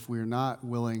where if we're not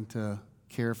willing to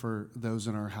care for those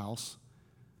in our house,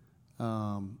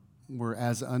 we're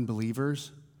as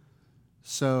unbelievers.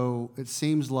 So it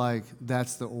seems like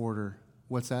that's the order.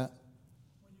 What's that?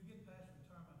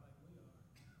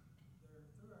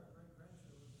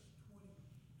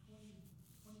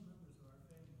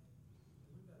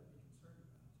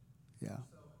 Yeah.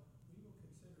 So we will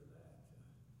consider that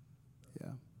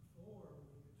Yeah. before we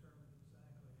determine exactly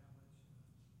how much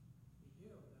we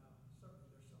give. Now,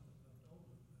 certainly there's something left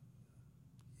over, but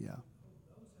Yeah.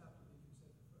 those have to be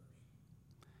considered first.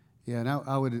 Yeah. And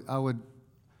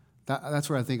that's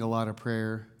where I think a lot of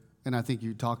prayer, and I think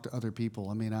you talk to other people.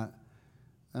 I mean,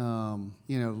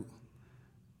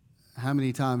 how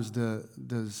many times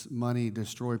does money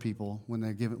destroy people when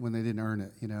they didn't earn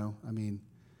it? I mean,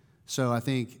 so I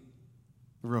think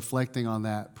reflecting on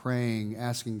that, praying,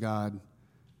 asking God,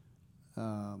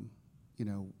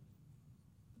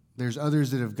 there's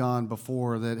others that have gone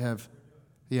before that have,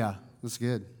 yeah, that's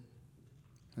good.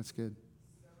 That's good.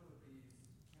 Several of these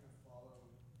kind of follow a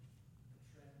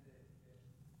trend that fits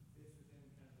within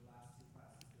kind of the last two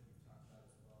classes that we've talked about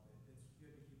as well. That it's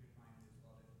good to keep in mind as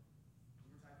well that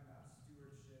when we're talking about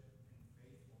stewardship and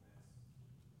faithfulness,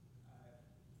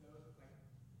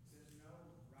 there's no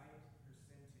right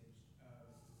percentage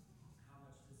of how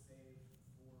much to save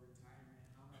for retirement,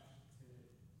 how much to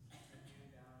hand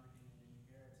down in an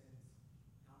inheritance,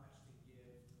 how much to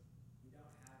give. We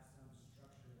don't have some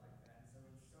structure like that. And so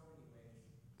in so many ways,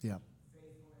 Yeah.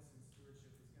 faithfulness and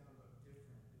stewardship is going to look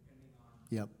different depending on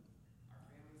Yep. our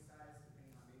family size,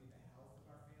 depending on maybe the health of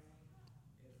our family.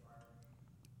 If our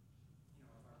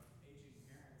aging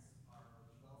parents are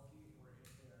wealthy or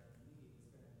if they are in need, it's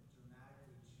going to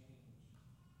dramatically change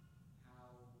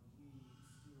how we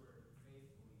steward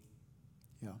faithfully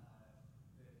Yeah.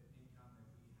 the income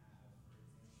that we have, for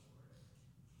example, or if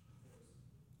there's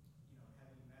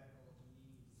heavy medical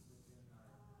needs within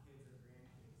our kids or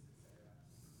grandkids, etc.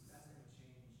 That's going to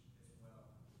change as well.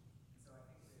 And so I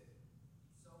think that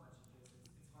so much of this, it's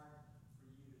hard for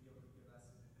you to be able to give us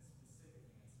a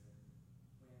specific answer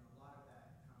when a lot of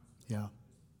that comes from Yeah.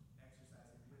 just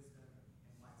exercising wisdom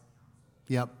and wise counsel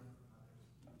Yep.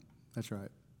 from others. That's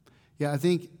right. Yeah, I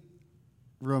think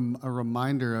a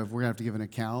reminder of we're going to have to give an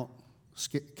account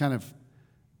kind of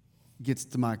gets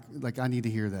to I need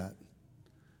to hear that.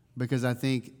 Because I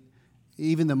think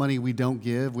even the money we don't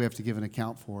give, we have to give an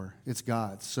account for. It's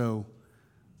God's. So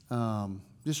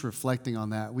just reflecting on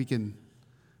that, we can,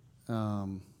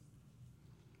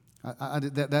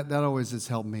 that always has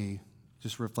helped me,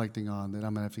 just reflecting on that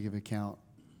I'm going to have to give account.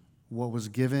 What was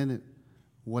given,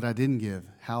 what I didn't give,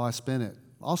 how I spent it.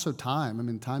 Also time. I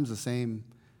mean, time's the same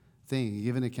thing. You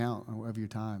give an account of your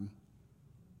time.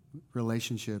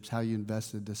 Relationships, how you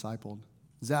invested, discipled.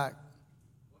 Zach.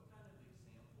 What kind of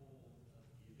example of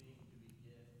giving do we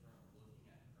get from looking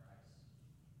at Christ?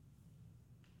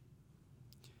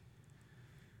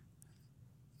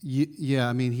 Yeah,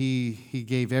 I mean, he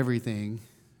gave everything.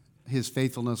 His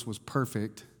faithfulness was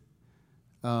perfect.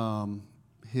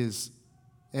 His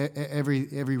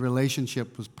every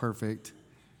relationship was perfect.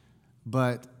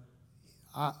 But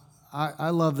I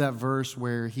love that verse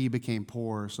where he became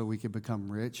poor so we could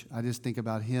become rich. I just think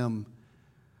about him.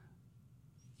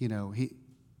 He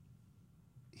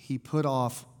put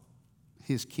off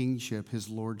his kingship, his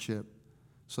lordship,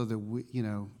 so that we,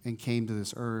 and came to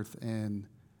this earth and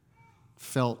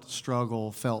felt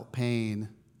struggle, felt pain,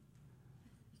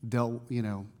 dealt,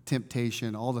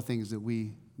 temptation, all the things that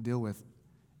we deal with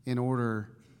in order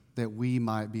that we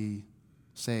might be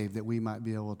saved, that we might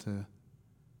be able to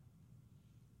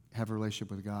have a relationship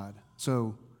with God.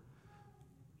 So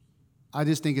I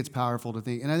just think it's powerful to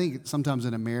think, and I think sometimes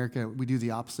in America we do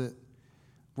the opposite.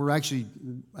 We're actually,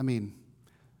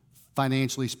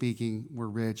 financially speaking, we're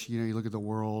rich. You look at the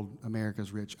world,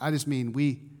 America's rich. I just mean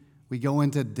we go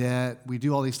into debt. We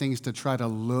do all these things to try to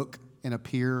look and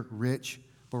appear rich,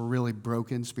 but we're really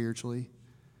broken spiritually.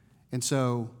 And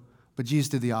so, but Jesus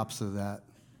did the opposite of that.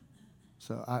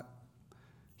 So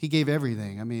he gave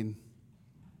everything.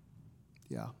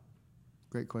 Yeah.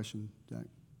 Great question, Jack.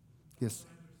 Yes.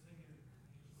 When you're singing,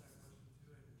 answer that question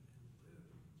too, in Luke,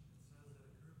 it says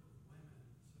that a group of women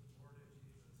supported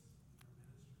Jesus in their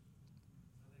ministry. So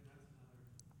I think that's another good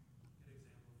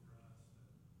example for us that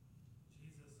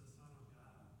Jesus, the Son of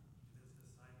God, and his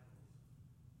disciples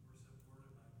were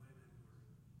supported by women who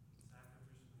were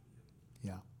sacrificially giving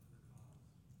Yeah. to the cause.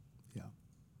 Yeah.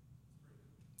 It's pretty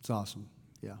cool. It's awesome.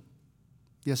 Yeah.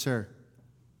 Yes, sir.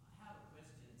 I have a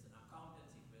question. It's an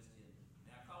accountancy question.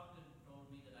 My accountant told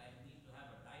me that I need to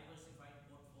have a diversified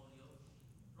portfolio.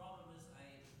 Problem is,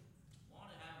 I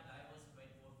want to have a diversified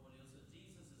portfolio, so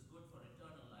Jesus is good for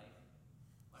eternal life.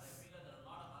 But I figure there are a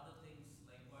lot of other things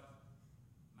like what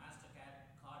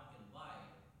MasterCard can buy.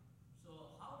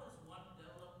 So how does one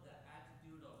develop the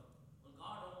attitude of, well,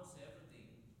 God owns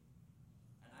everything,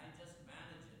 and I just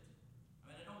manage it?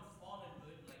 I don't fall into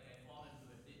it like I fall into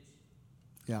a ditch.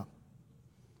 Yeah.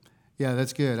 Yeah,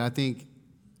 that's good. I think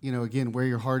again, where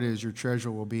your heart is, your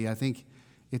treasure will be. I think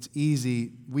it's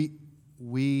easy.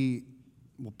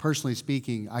 Well, personally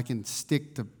speaking, I can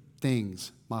stick to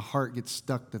things. My heart gets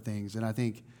stuck to things. And I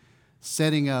think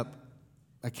setting up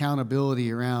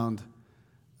accountability around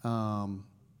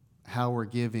how we're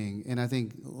giving, and I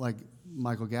think, like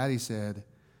Michael Gaddy said,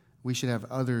 we should have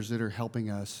others that are helping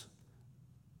us.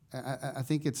 I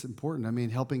think it's important. I mean,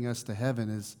 helping us to heaven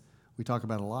is, we talk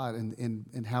about a lot,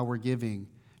 and how we're giving,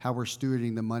 how we're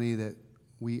stewarding the money that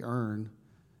we earn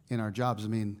in our jobs. I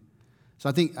mean, so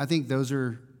I think those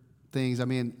are things. I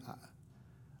mean,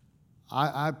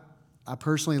 I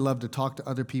personally love to talk to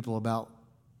other people about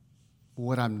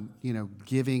what I'm,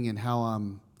 giving and how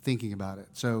I'm thinking about it.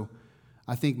 So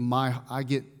I think I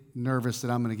get nervous that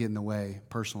I'm going to get in the way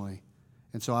personally.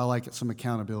 And so I like some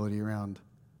accountability around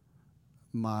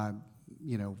my,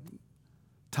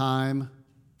 time,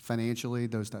 financially,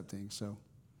 those type of things. So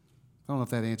I don't know if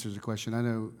that answers the question. I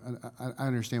know I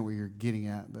understand what you're getting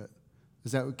at, but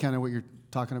is that kind of what you're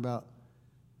talking about?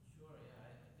 Sure, yeah.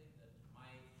 I think that my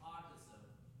heart is a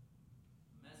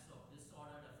mess of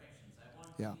disordered affections. I want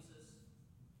Yeah. Jesus,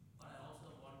 but I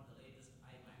also want the latest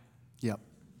iMac. Yep.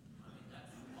 I mean,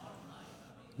 that's the bottom line.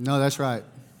 I mean, No, that's right. it's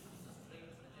a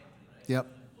strange trajectory, right? Yep. I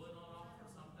mean, it's going on for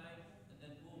some time, and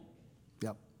then boom,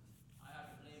 Yep. I have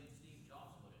to blame Steve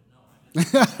Jobs for it. No, I mean,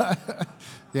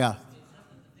 Yeah. it's just that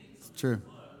the things of True. this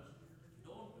world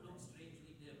don't look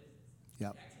strangely dim.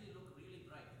 Yep. They actually look really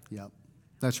bright. Yep.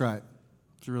 That's right.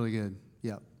 It's really good.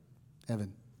 Yep.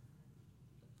 Evan.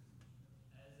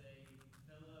 As a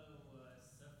fellow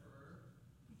sufferer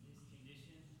of this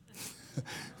condition,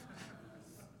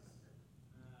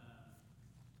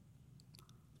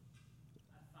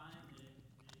 I find that it's,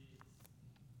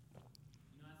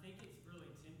 I think it's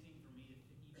really tempting for me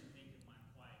to even think of my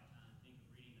quiet time, think of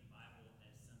reading the Bible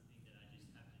as something that I just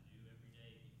have to do every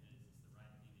day because it's the right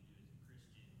thing to do as a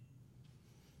Christian.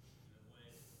 But what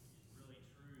is really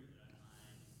true that I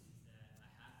find is that I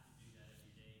have to do that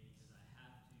every day because I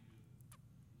have to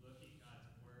look at God's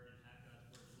Word and have God's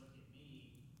Word look at me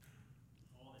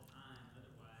all the time.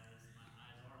 Otherwise, my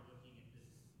eyes are looking at this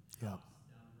Yep. house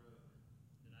down the road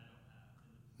that I don't have, and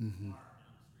the Mm-hmm. car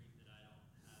down the street that I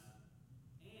don't have.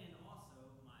 And also,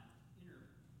 my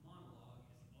inner monologue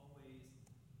is always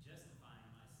justifying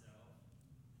myself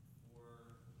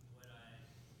for what I am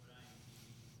giving or not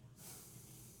giving,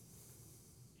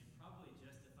 and probably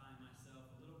justifying myself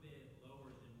a little bit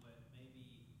lower than what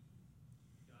maybe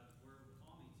God's Word would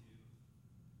call me to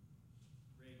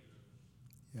regularly.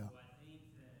 Yeah. So I think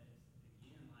that,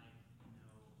 again,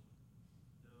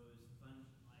 those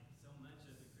like so much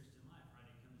of the Christian life, right?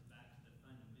 It comes back to the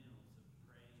fundamentals of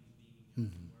praying and being in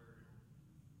God's Mhm. Word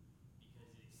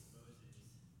because it exposes,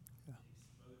 Yeah. it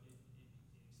exposes the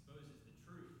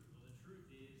truth. Well, the truth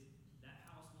is that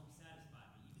house won't satisfy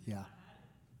me, even Yeah. if I had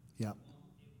it. Yep.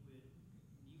 It would,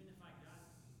 even if I got,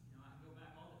 I go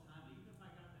back all the time, but even if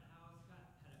I got the house, had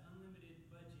an unlimited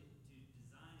budget to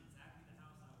design exactly the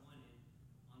house I wanted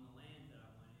on the land that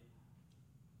I wanted,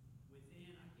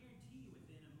 I guarantee you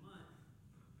within a month,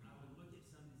 I would look at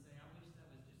something and say, I wish that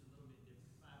was just a little bit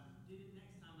different. If I did it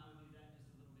next time, I would do that just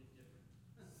a little bit different.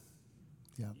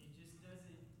 Yep. It just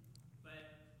doesn't, but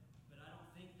I don't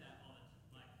think that all the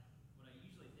time. Like, what I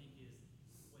usually think is,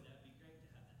 boy, that'd be great to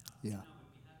have that house. Yeah. And I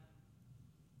would be happy.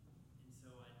 And so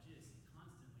I just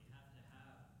constantly have to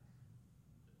have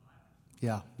the Bible.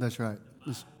 Yeah. That's right.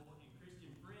 The Bible and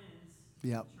Christian friends,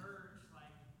 Yep. church,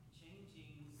 like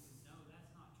changing, no,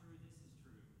 that's not true, this is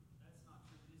true. That's not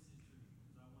true, this is true.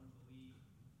 Because I want to believe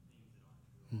things that aren't true all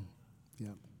the time.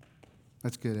 Yep.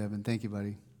 That's good, Evan. Thank you,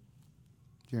 buddy.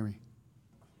 Jeremy.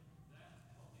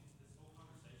 This whole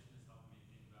conversation is helping me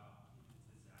think about, even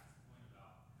to Zach's point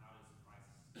about how does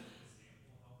Christ's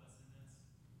example help us in this?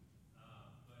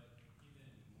 But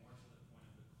even more to the point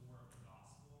of the core of the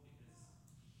gospel, because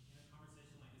in a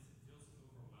conversation like this, it feels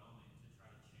overwhelming to try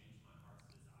to change my heart's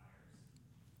desires.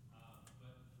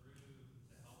 But through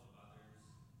the help of others,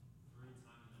 through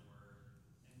time in the Word,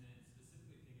 and then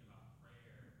specifically thinking about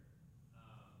prayer,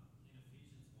 in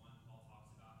Ephesians 1, Paul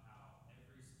talks about how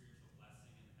every spiritual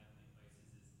blessing in the heavenly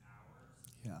places is ours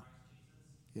in Yeah. Christ Jesus.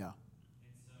 Yeah.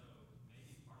 And so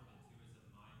maybe part of it too is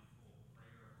a mindful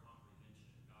prayer of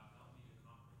comprehension. God, help me to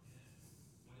comprehend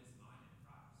what is mine in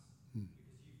Christ.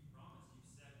 Because you've promised, you've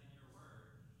said in your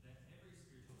word that every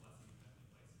spiritual blessing in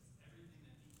heavenly places, everything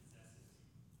that he possesses,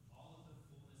 all of the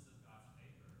fullness of God's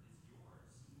favor is yours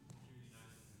if you're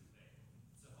united with him in faith.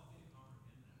 So help me to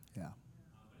comprehend that. Yeah.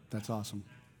 But it That's has to awesome.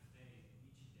 be an act of faith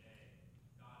each day.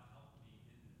 God, help me in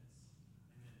this.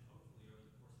 And then hopefully over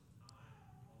the course of time,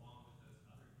 along with those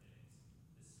other things,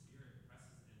 the Spirit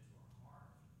presses it into our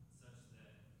heart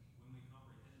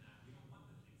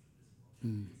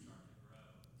Mm.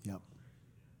 Yep.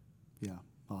 Yeah.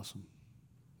 Awesome.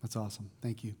 That's awesome.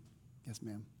 Thank you. Yes,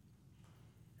 ma'am.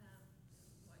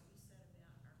 What you said about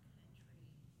our country, we're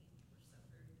so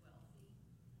very wealthy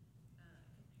compared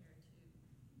to the rest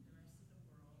of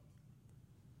the world, that when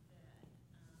we work in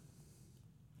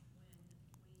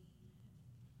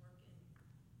poverty-stricken places, we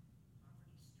don't teach them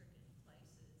to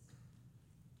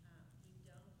take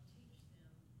care of their family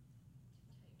first.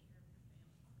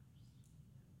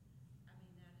 I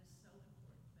mean, that is so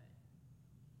important, but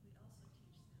we also teach them to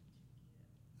give.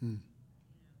 Mm. That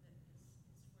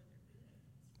it's for their good. It's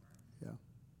for our good. Yeah. So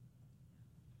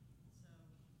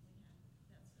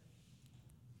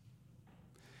that's a.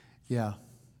 Yeah.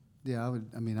 Yeah.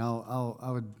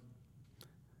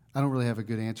 I don't really have a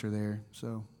good answer there.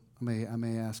 So I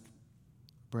may ask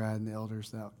Brad and the elders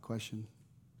that question.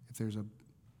 If there's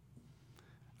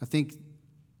I think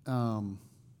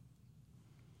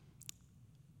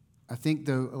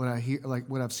though what I hear, like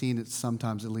what I've seen, it's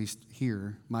sometimes at least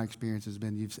here, my experience has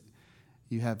been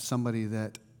you have somebody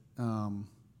that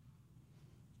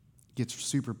gets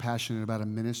super passionate about a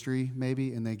ministry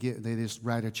maybe, and they just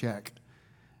write a check,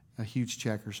 a huge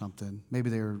check or something. Maybe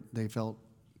they felt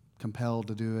compelled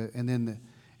to do it, and then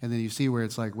you see where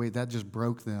it's like, wait, that just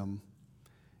broke them,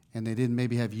 and they didn't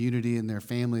maybe have unity in their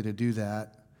family to do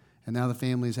that, and now the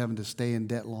family is having to stay in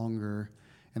debt longer,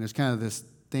 and there's kind of this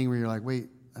thing where you're like, wait,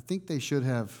 I think they should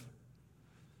have,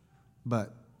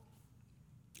 but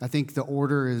I think the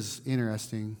order is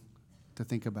interesting to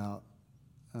think about.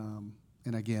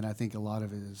 And again, I think a lot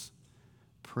of it is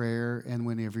prayer, and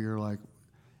whenever you're like,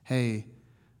 hey,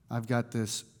 I've got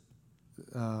these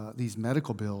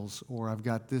medical bills, or I've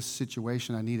got this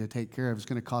situation I need to take care of, it's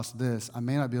going to cost this. I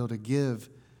may not be able to give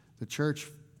the church,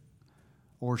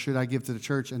 or should I give to the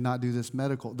church and not do this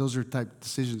medical? Those are type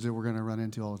decisions that we're going to run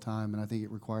into all the time, and I think it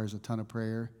requires a ton of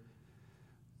prayer,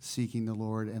 seeking the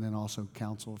Lord, and then also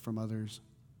counsel from others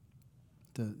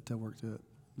to work through it.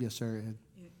 Yes, sir. Ed.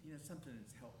 You know, something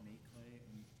that's helped me, Clay,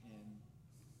 and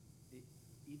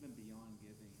even beyond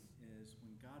giving, is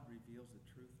when God reveals the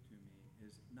truth to me,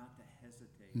 is not to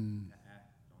hesitate to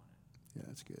act on it. Yeah,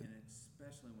 that's good. And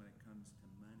especially when it comes to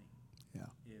money.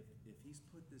 Yeah. If He's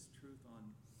put this truth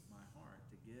on my heart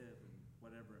to give, and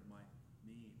whatever it might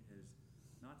mean, is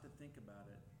not to think about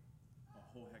it a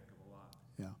whole heck of a lot.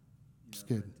 Yeah. You It's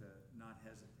know, good. but to not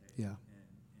hesitate. Yeah.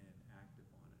 And act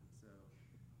upon it. So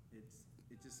it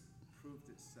just proved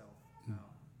itself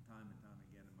out time and time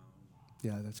again in my own life.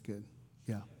 Yeah, that's good.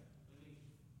 Yeah.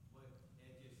 What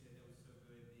Ed just said, that was so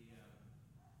good.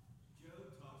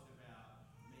 Job talks about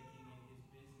making it his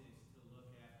business to look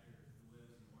after the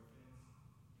widows and orphans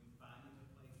and finding a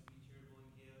place to be charitable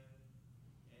and give.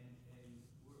 And I think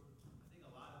a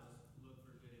lot of us look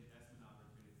for good investment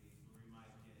opportunities where we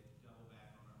might get double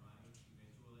back on our money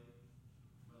eventually.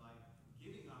 But like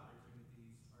giving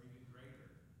opportunities are even greater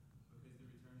because the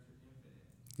returns are infinite.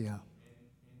 Yeah. And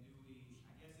do we,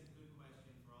 I guess a good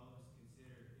question for all of us to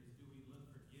consider is, do we look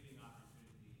for giving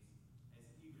opportunities as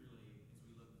eagerly as we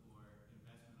look for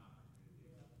investment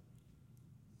opportunities?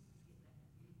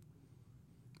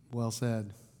 Well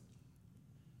said.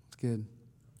 It's good.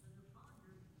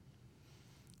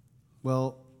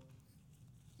 Well,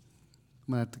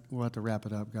 we'll have to wrap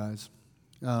it up, guys.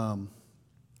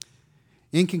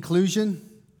 In conclusion,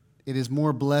 it is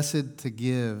more blessed to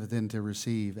give than to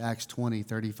receive. Acts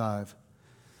 20:35.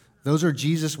 Those are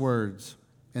Jesus' words,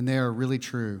 and they are really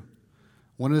true.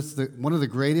 One of the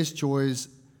greatest joys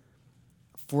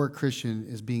for a Christian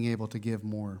is being able to give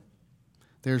more.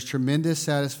 There's tremendous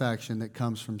satisfaction that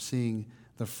comes from seeing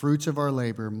the fruits of our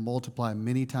labor multiply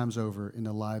many times over in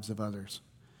the lives of others.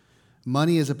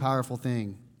 Money is a powerful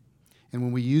thing, and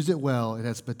when we use it well, it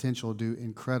has potential to do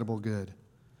incredible good,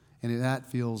 and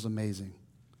that feels amazing.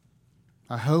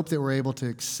 I hope that we're able to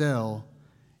excel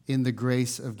in the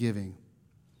grace of giving.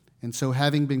 And so,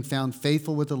 having been found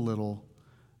faithful with a little,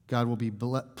 God will be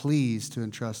pleased to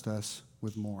entrust us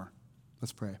with more.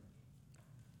 Let's pray.